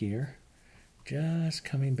here, just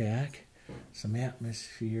coming back. Some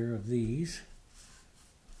atmosphere of these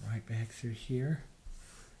right back through here,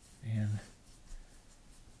 and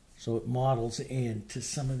so it models into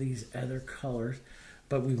some of these other colors,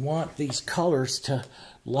 but we want these colors to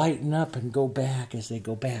lighten up and go back as they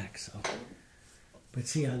go back. So, but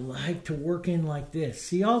see, I like to work in like this.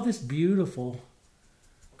 See all this beautiful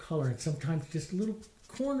color, and sometimes just a little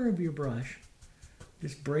corner of your brush,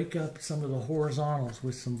 just break up some of the horizontals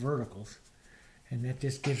with some verticals. And that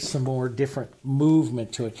just gives some more different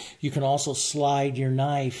movement to it. You can also slide your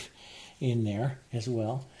knife in there as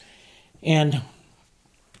well. And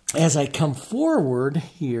as I come forward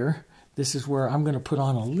here, this is where I'm going to put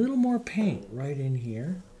on a little more paint right in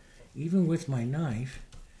here, even with my knife,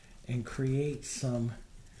 and create some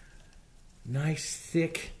nice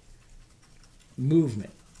thick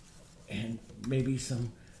movement. And maybe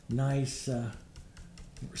some nice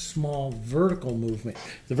small vertical movement.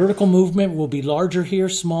 The vertical movement will be larger here,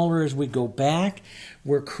 smaller as we go back.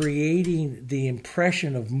 We're creating the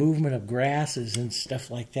impression of movement of grasses and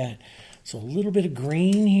stuff like that. So a little bit of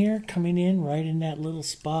green here coming in right in that little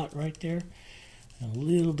spot right there. A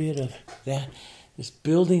little bit of that. Just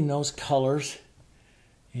building those colors.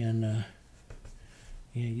 And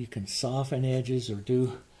yeah, you can soften edges or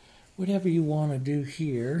do whatever you want to do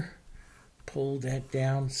here. Pull that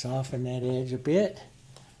down, soften that edge a bit.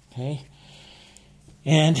 Okay,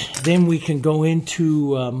 and then we can go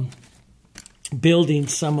into building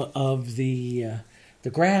some of the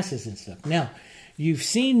grasses and stuff. Now, you've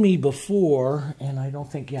seen me before, and I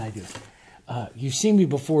don't think, yeah, I do. You've seen me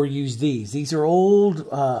before use these. These are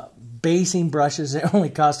old basing brushes. They only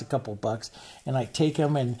cost a couple bucks, and I take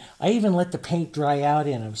them and I even let the paint dry out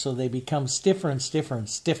in them so they become stiffer and stiffer and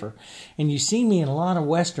stiffer. And you see me in a lot of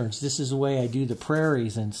westerns. This is the way I do the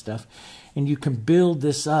prairies and stuff. And you can build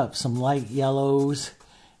this up, some light yellows,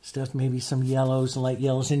 stuff, maybe some yellows and light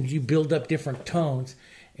yellows, and you build up different tones,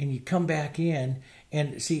 and you come back in,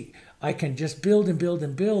 and see, I can just build and build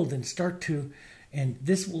and build and start to, and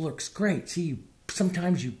this looks great. See,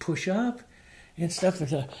 sometimes you push up and stuff,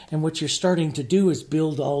 and what you're starting to do is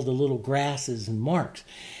build all the little grasses and marks.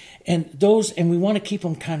 And those, and we want to keep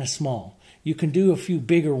them kind of small. You can do a few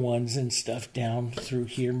bigger ones and stuff down through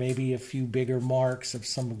here, maybe a few bigger marks of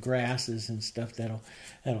some grasses and stuff that'll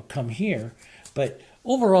come here. But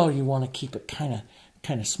overall, you want to keep it kind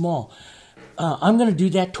of small. I'm going to do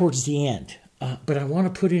that towards the end, but I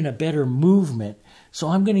want to put in a better movement. So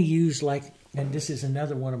I'm going to use like, and this is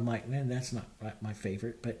another one of my, man, that's not my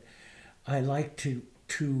favorite, but I like to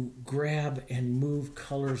grab and move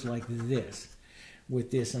colors like this.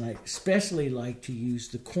 With this, and I especially like to use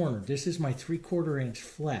the corner. This is my 3/4 inch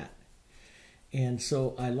flat, and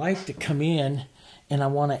so I like to come in and I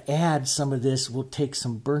want to add some of this. We'll take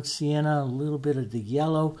some burnt sienna, a little bit of the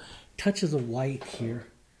yellow, touch of the white here,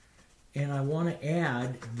 and I want to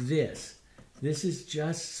add this. This is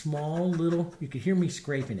just small little, you can hear me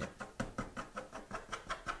scraping it.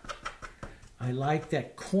 I like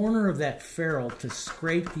that corner of that ferrule to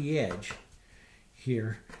scrape the edge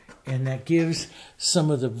here. And that gives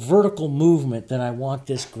some of the vertical movement that I want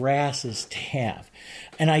this grasses to have.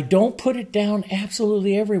 And I don't put it down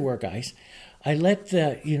absolutely everywhere, guys. I let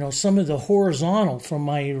the, some of the horizontal from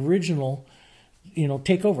my original,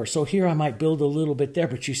 take over. So here I might build a little bit there,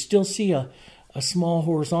 but you still see a small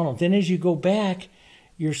horizontal. Then as you go back,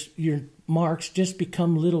 your marks just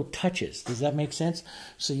become little touches. Does that make sense?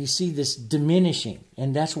 So you see this diminishing,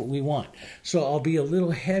 and that's what we want. So I'll be a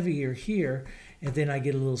little heavier here, and then I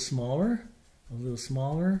get a little smaller, a little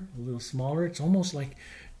smaller, a little smaller. It's almost like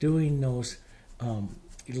doing those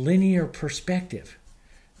linear perspective.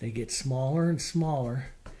 They get smaller and smaller,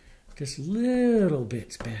 just little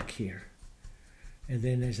bits back here. And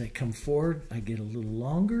then as I come forward, I get a little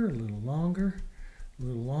longer, a little longer, a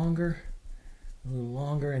little longer, a little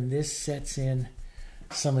longer, and this sets in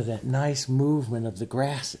some of that nice movement of the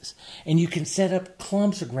grasses. And you can set up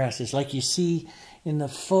clumps of grasses like you see in the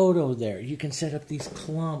photo there. You can set up these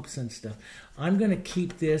clumps and stuff. I'm going to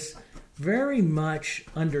keep this very much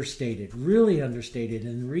understated, really understated.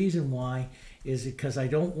 And the reason why is because I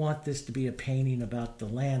don't want this to be a painting about the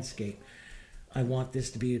landscape. I want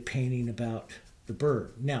this to be a painting about the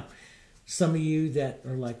bird. Now, some of you that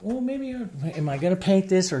are like, oh, maybe, am I going to paint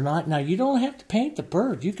this or not? Now, you don't have to paint the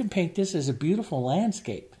bird. You can paint this as a beautiful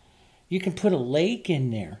landscape. You can put a lake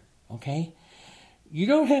in there, okay? You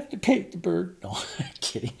don't have to paint the bird. No, I'm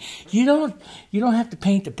kidding. You don't have to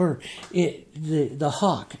paint the bird. The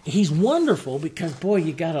hawk, he's wonderful because, boy,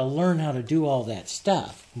 you got to learn how to do all that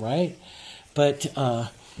stuff, right? But,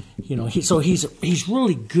 you know, he's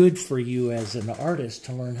really good for you as an artist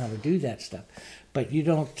to learn how to do that stuff. But you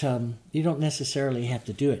don't necessarily have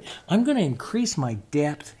to do it. I'm going to increase my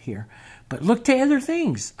depth here. But look to other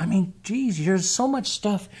things. I mean, geez, there's so much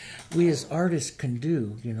stuff we as artists can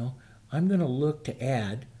do, you know. I'm going to look to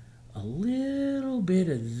add a little bit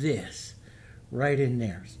of this right in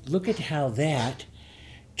there. Look at how that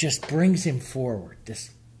just brings him forward.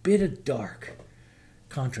 This bit of dark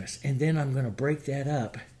contrast. And then I'm going to break that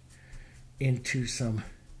up into some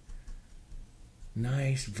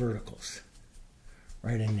nice verticals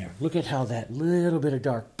right in there. Look at how that little bit of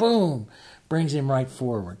dark, boom, brings him right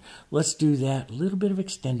forward. Let's do that. A little bit of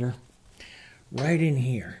extender right in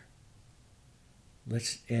here.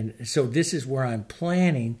 And so this is where I'm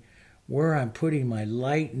planning, where I'm putting my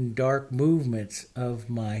light and dark movements of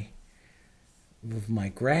my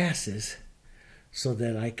grasses so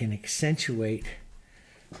that I can accentuate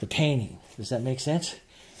the painting. Does that make sense?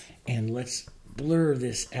 And let's blur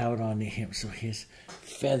this out onto him so his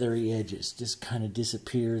feathery edges just kind of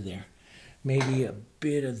disappear there. Maybe a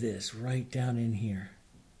bit of this right down in here.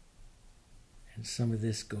 And some of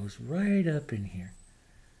this goes right up in here.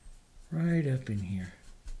 Right up in here.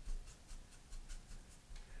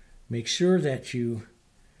 Make sure that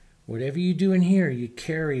whatever you do in here, you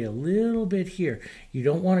carry a little bit here. You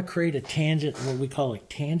don't want to create a tangent, what we call a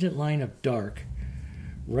tangent line of dark,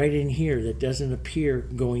 right in here that doesn't appear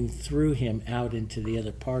going through him out into the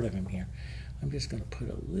other part of him here. I'm just going to put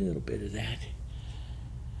a little bit of that.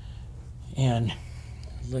 And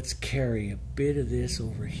let's carry a bit of this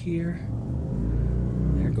over here.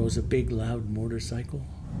 There goes a big loud motorcycle.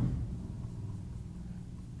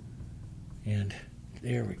 And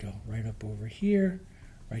there we go, right up over here,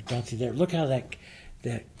 right down to there. Look how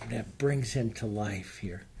that brings him to life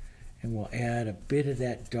here. And we'll add a bit of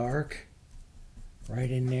that dark right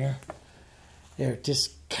in there. There, it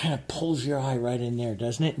just kind of pulls your eye right in there,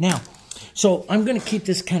 doesn't it? Now, so I'm going to keep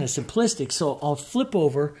this kind of simplistic. So I'll flip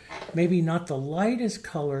over, maybe not the lightest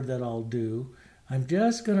color that I'll do. I'm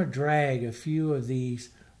just going to drag a few of these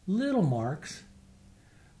little marks,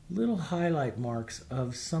 little highlight marks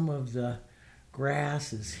of some of the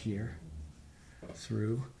grasses here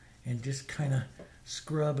through, and just kind of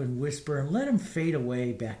scrub and whisper and let them fade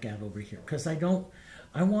away back out over here, because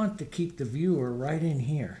I want to keep the viewer right in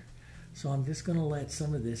here. So I'm just going to let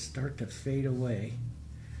some of this start to fade away.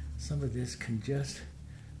 Some of this can just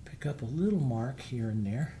pick up a little mark here and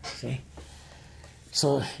there, see?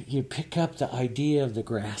 So you pick up the idea of the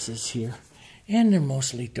grasses here, and they're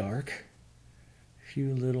mostly dark.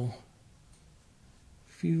 Few little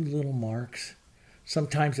marks.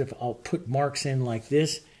 Sometimes if I'll put marks in like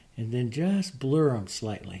this and then just blur them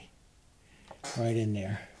slightly right in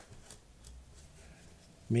there.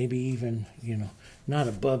 Maybe even, you know, not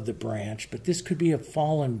above the branch, but this could be a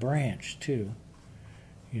fallen branch too.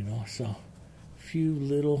 You know, so a few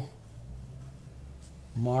little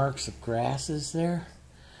marks of grasses there.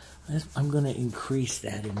 I'm going to increase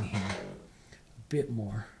that in here a bit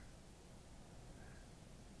more.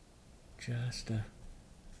 Just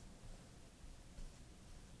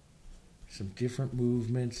some different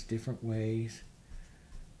movements, different ways.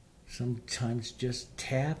 Sometimes just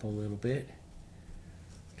tap a little bit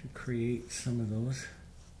to create some of those.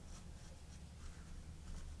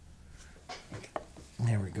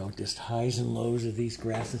 There we go, just highs and lows of these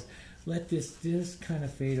grasses. Let this just kind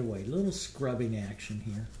of fade away. A little scrubbing action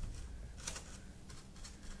here.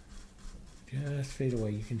 Just fade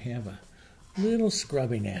away. You can have a little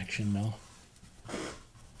scrubbing action though.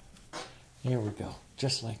 There we go,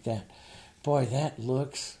 just like that. Boy, that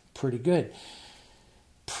looks pretty good.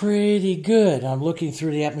 Pretty good. I'm looking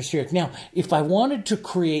through the atmospheric. Now, if I wanted to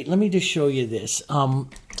create, let me just show you this. I'm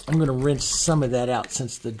going to rinse some of that out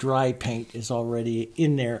since the dry paint is already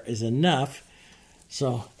in there is enough.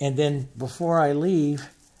 So, and then before I leave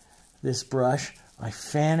this brush, I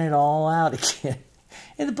fan it all out again.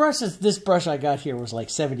 And the brushes, this brush I got here was like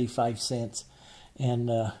 75 cents. And,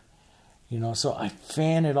 you know, so I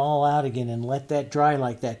fan it all out again and let that dry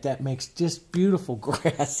like that. That makes just beautiful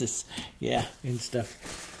grasses, yeah, and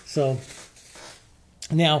stuff. So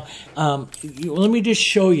now, let me just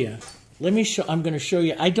show you. I'm going to show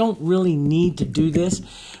you. I don't really need to do this,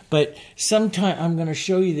 but sometime I'm going to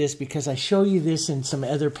show you this because I show you this in some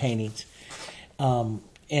other paintings. And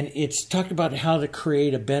it's talked about how to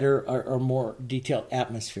create a better or more detailed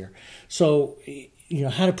atmosphere. So, you know,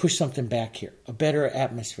 how to push something back here, a better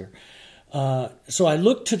atmosphere. So I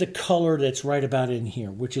look to the color that's right about in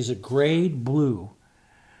here, which is a grade blue.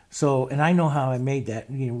 So, and I know how I made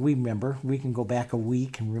that. You know, we can go back a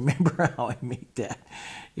week and remember how I made that.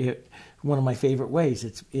 One of my favorite ways.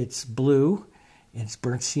 It's blue, and it's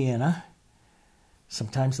burnt sienna.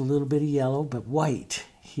 Sometimes a little bit of yellow, but white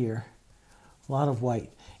here. A lot of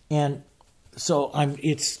white. And so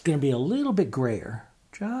it's going to be a little bit grayer,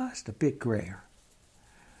 just a bit grayer.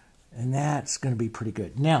 And that's going to be pretty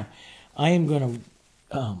good. Now, I am going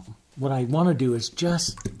to, what I want to do is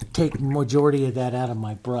just take the majority of that out of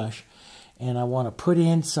my brush, and I want to put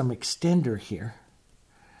in some extender here,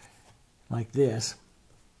 like this.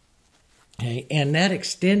 Okay, and that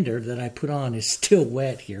extender that I put on is still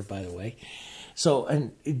wet here, by the way. So,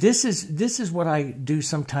 and this is what I do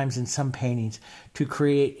sometimes in some paintings to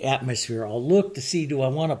create atmosphere. I'll look to see, do I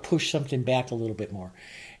want to push something back a little bit more?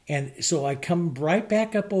 And so I come right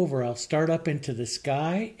back up over. I'll start up into the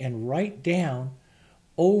sky and right down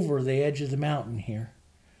over the edge of the mountain here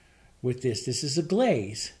with this. This is a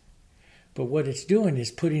glaze. But what it's doing is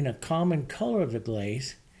putting a common color of the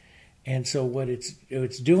glaze. And so what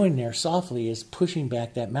it's doing there softly is pushing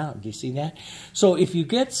back that mountain. Do you see that? So if you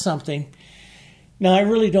get something, now I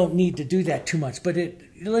really don't need to do that too much, but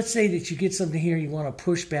let's say that you get something here, you want to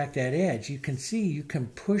push back that edge. You can see you can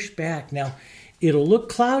push back. Now it'll look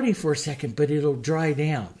cloudy for a second, but it'll dry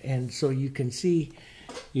down. And so you can see,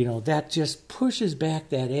 you know, that just pushes back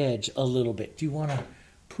that edge a little bit. Do you want to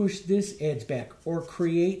push this edge back or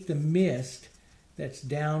create the mist that's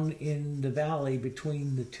down in the valley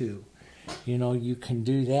between the two? You know, you can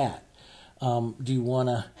do that. Do you want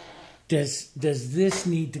to, does this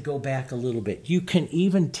need to go back a little bit? You can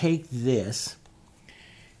even take this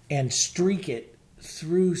and streak it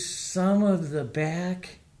through some of the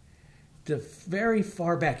back, the very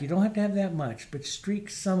far back. You don't have to have that much, but streak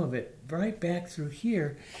some of it right back through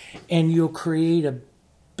here, and you'll create a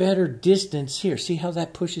better distance here. See how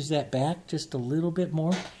that pushes that back just a little bit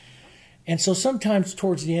more? And so sometimes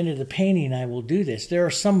towards the end of the painting, I will do this. There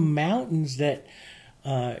are some mountains that,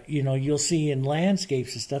 you know, you'll see in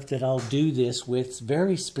landscapes and stuff that I'll do this with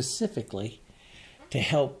very specifically to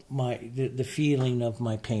help the feeling of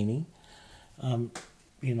my painting.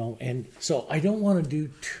 You know, and so I don't want to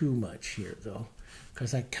do too much here, though,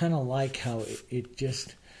 because I kind of like how it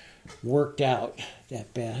just worked out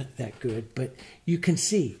that good. But you can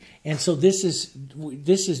see, and so this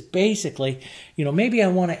is basically, you know, maybe I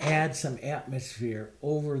want to add some atmosphere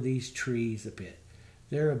over these trees a bit.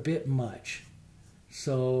 They're a bit much,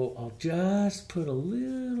 so I'll just put a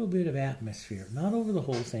little bit of atmosphere, not over the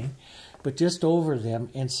whole thing, but just over them,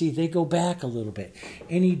 and see they go back a little bit.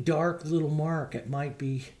 Any dark little mark, it might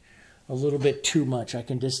be a little bit too much. I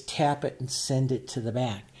can just tap it and send it to the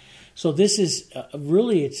back. So this is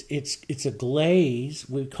really, it's a glaze,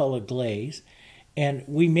 we call it glaze, and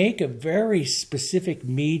we make a very specific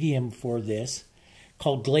medium for this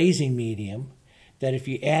called glazing medium, that if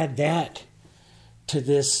you add that to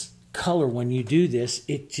this color when you do this,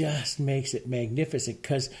 it just makes it magnificent.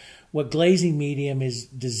 Because what glazing medium is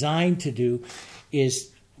designed to do is,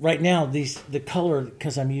 right now, the color,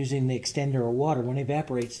 because I'm using the extender or water, when it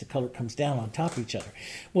evaporates, the color comes down on top of each other.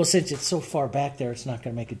 Well, since it's so far back there, it's not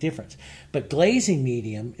going to make a difference. But glazing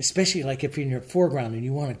medium, especially like if you're in your foreground and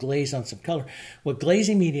you want to glaze on some color, what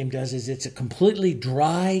glazing medium does is it's a completely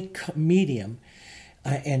dry medium,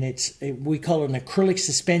 and we call it an acrylic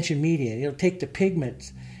suspension medium. It'll take the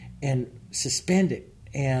pigments and suspend it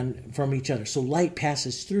and from each other, so light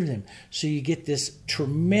passes through them, so you get this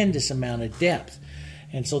tremendous amount of depth.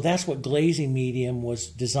 And so that's what glazing medium was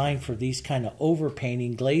designed for, these kind of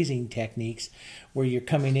overpainting glazing techniques where you're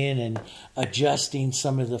coming in and adjusting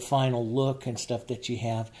some of the final look and stuff that you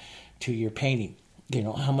have to your painting. You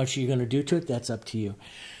know, how much you're going to do to it, that's up to you.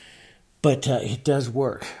 But it does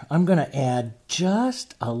work. I'm going to add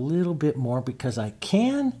just a little bit more because I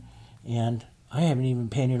can, and I haven't even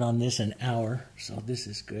painted on this an hour, so this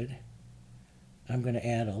is good. I'm going to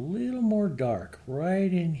add a little more dark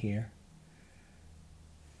right in here.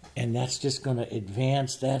 And that's just going to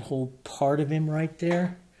advance that whole part of him right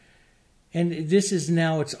there. And this is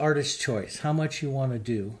now, it's artist's choice, how much you want to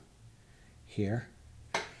do here.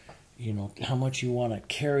 you know, how much you want to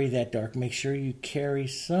carry that dark. Make sure you carry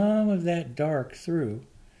some of that dark through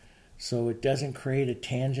so it doesn't create a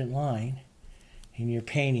tangent line in your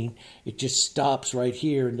painting. It just stops right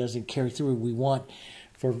here and doesn't carry through. We want,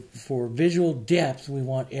 for visual depth, we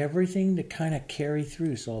want everything to kind of carry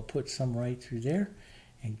through. So I'll put some right through there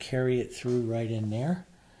and carry it through right in there.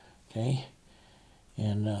 Okay.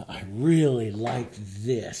 And I really like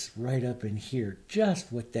this right up in here,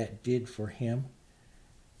 just what that did for him.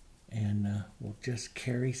 And we'll just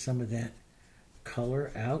carry some of that color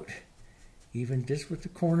out, even just with the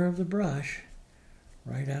corner of the brush,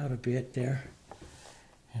 right out a bit there.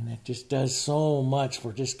 And it just does so much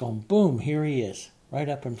for just going, boom, here he is, right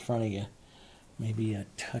up in front of you. Maybe a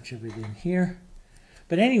touch of it in here.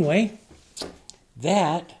 But anyway,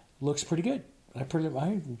 that looks pretty good. I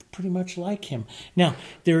pretty much like him. Now,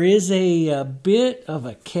 there is a bit of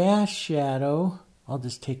a cast shadow. I'll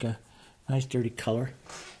just take a nice dirty color.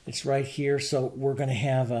 It's right here, so we're going to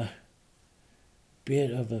have a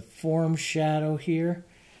bit of a form shadow here,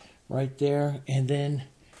 right there. And then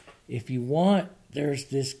if you want, there's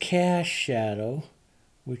this cast shadow,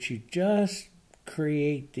 which you just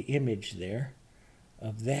create the image there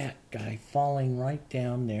of that guy falling right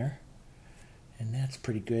down there. And that's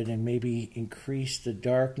pretty good. And maybe increase the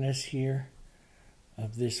darkness here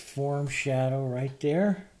of this form shadow right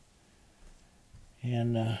there.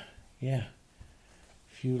 And yeah,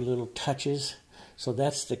 a few little touches. So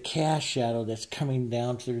that's the cast shadow that's coming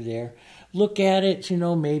down through there. Look at it, you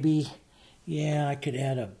know, maybe, yeah, I could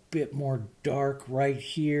add a bit more dark right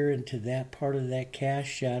here into that part of that cast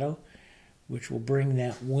shadow, which will bring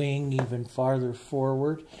that wing even farther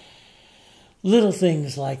forward. Little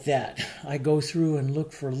things like that. I go through and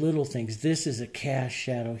look for little things. This is a cast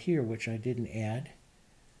shadow here, which I didn't add,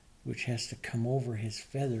 which has to come over his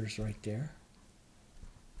feathers right there.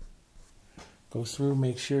 Go through,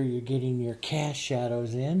 make sure you're getting your cast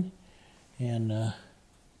shadows in, and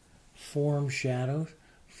form shadows.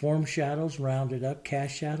 Form shadows rounded up.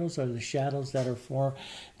 Cast shadows are the shadows that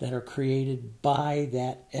are created by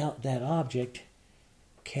that object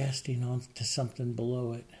casting onto something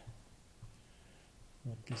below it.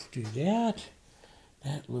 We'll just do that.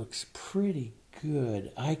 That looks pretty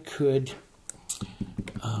good. I could,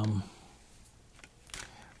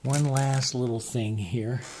 one last little thing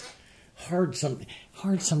here. Hard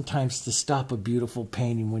sometimes to stop a beautiful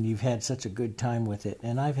painting when you've had such a good time with it.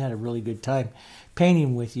 And I've had a really good time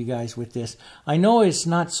painting with you guys with this. I know it's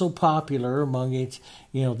not so popular among it.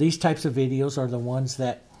 You know, these types of videos are the ones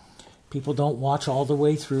that people don't watch all the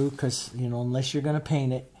way through because, you know, unless you're going to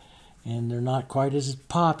paint it. And they're not quite as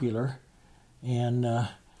popular, and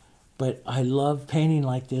but I love painting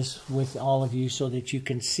like this with all of you so that you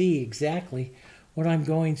can see exactly what I'm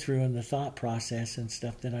going through and the thought process and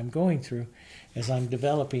stuff that I'm going through as I'm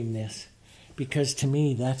developing this, because to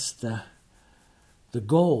me that's the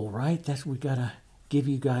goal, right? That's, we gotta give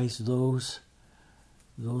you guys those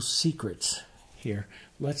secrets here.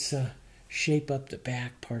 Let's shape up the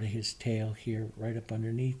back part of his tail here, right up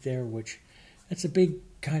underneath there, which that's a big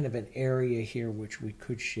kind of an area here which we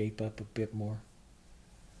could shape up a bit more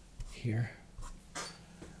here,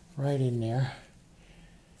 right in there,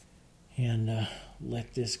 and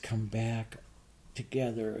let this come back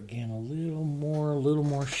together again a little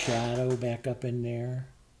more shadow back up in there.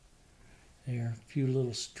 There, a few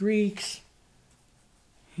little streaks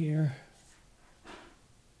here.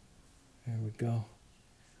 There we go.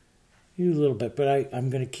 A little bit, but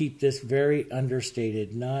I'm going to keep this very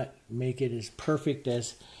understated, not make it as perfect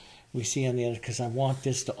as we see on the other, because I want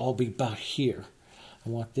this to all be about here. I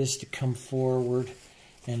want this to come forward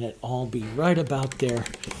and it all be right about there.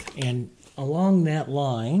 And along that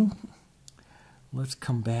line, let's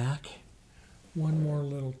come back one more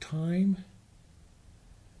little time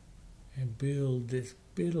and build this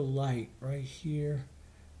bit of light right here.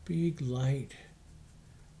 Big light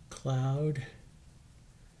cloud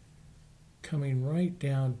coming right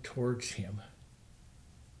down towards him.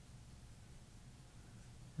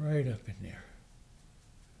 Right up in there.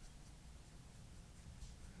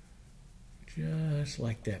 Just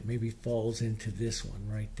like that. Maybe falls into this one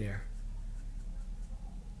right there.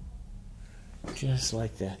 Just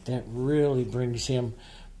like that. That really brings him,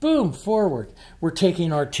 boom, forward. We're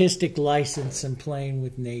taking artistic license and playing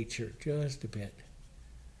with nature just a bit.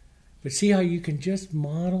 But see how you can just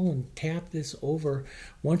model and tap this over.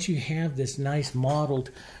 Once you have this nice modeled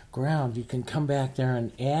ground, you can come back there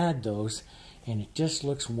and add those, and it just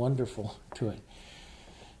looks wonderful to it.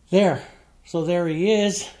 There. So there he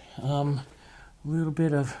is. A little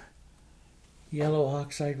bit of yellow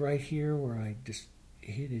oxide right here where I just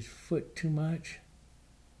hit his foot too much.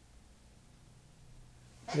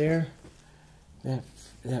 there.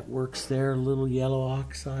 That works there. A little yellow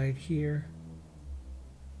oxide here.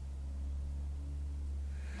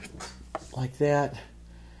 Like that.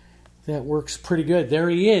 That works pretty good. There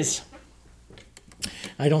he is.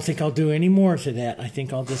 I don't think I'll do any more to that. I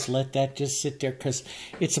think I'll just let that just sit there because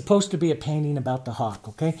it's supposed to be a painting about the hawk,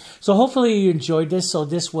 okay? So hopefully you enjoyed this. So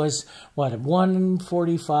this was, what,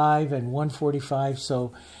 1:45 and 1:45.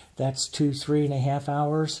 So that's 3.5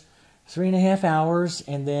 hours. 3.5 hours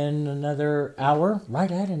and then another hour,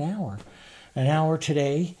 right at an hour. An hour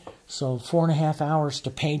today. So 4.5 hours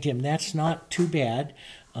to paint him. That's not too bad.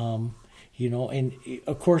 You know, and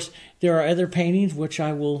of course, there are other paintings which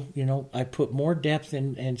I will, you know, I put more depth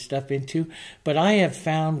and stuff into. But I have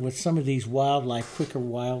found with some of these wildlife, quicker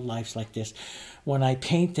wildlife like this, when I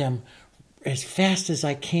paint them as fast as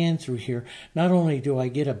I can through here, not only do I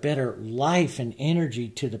get a better life and energy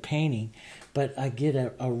to the painting, but I get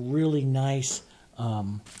a really nice,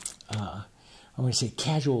 I'm going to say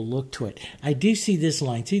casual look to it. I do see this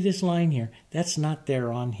line. See this line here? That's not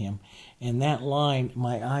there on him. And that line,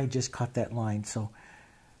 my eye just caught that line. So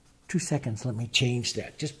 2 seconds, let me change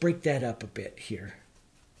that. Just break that up a bit here.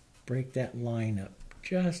 Break that line up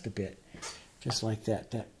just a bit. Just like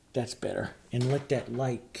that. That's better. And let that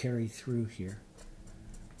light carry through here.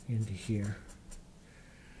 Into here.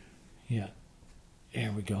 Yeah.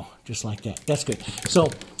 There we go. Just like that. That's good.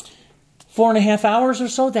 So 4.5 hours or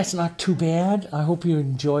so, that's not too bad. I hope you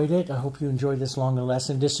enjoyed it. I hope you enjoyed this longer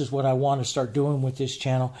lesson. This is what I want to start doing with this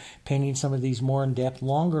channel, painting some of these more in-depth,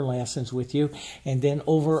 longer lessons with you. And then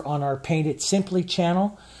over on our Paint It Simply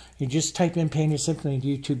channel, you just type in Paint It Simply in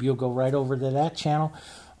YouTube, you'll go right over to that channel.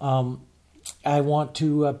 I want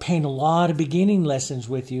to paint a lot of beginning lessons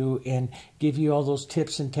with you and give you all those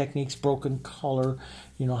tips and techniques, broken color,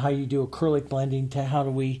 you know, how you do acrylic blending, to how do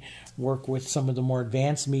we work with some of the more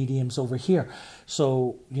advanced mediums over here.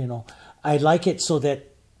 So, you know, I like it so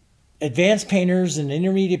that advanced painters and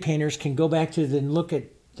intermediate painters can go back to then look at,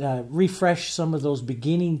 refresh some of those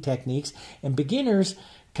beginning techniques, and beginners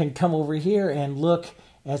can come over here and look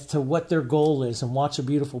as to what their goal is and watch a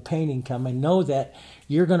beautiful painting come and know that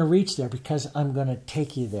you're going to reach there because I'm going to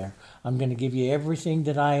take you there. I'm going to give you everything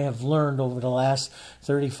that I have learned over the last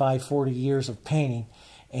 35, 40 years of painting,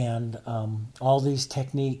 and all these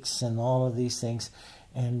techniques and all of these things,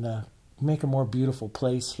 and make a more beautiful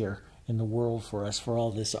place here in the world for us, for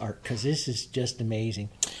all this art, because this is just amazing.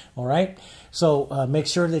 All right, so make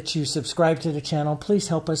sure that you subscribe to the channel. Please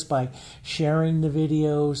help us by sharing the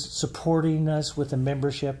videos, supporting us with a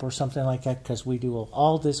membership or something like that, because we do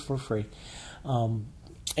all this for free.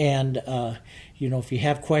 You know, if you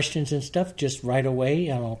have questions and stuff, just right away,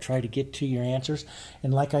 and I'll try to get to your answers.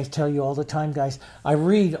 And like I tell you all the time, guys, I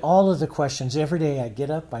read all of the questions every day. I get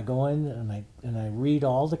up, I go in, and I read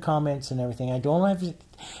all the comments and everything.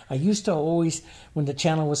 I used to always, when the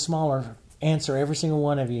channel was smaller, answer every single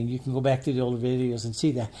one of you, and you can go back through the older videos and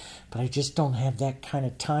see that. But I just don't have that kind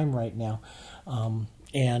of time right now,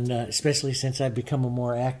 especially since I've become a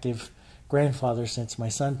more active grandfather since my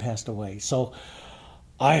son passed away. So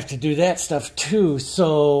I have to do that stuff too.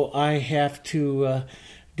 So I have to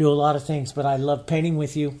do a lot of things. But I love painting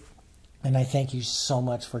with you, and I thank you so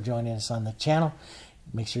much for joining us on the channel.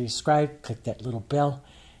 Make sure you subscribe, click that little bell,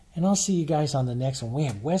 and I'll see you guys on the next one. We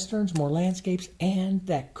have westerns, more landscapes, and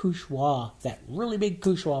that couchoir, that really big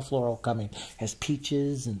couchoir floral coming. Has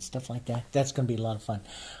peaches and stuff like that. That's going to be a lot of fun.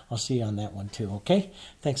 I'll see you on that one too, okay?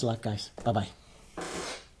 Thanks a lot, guys. Bye-bye.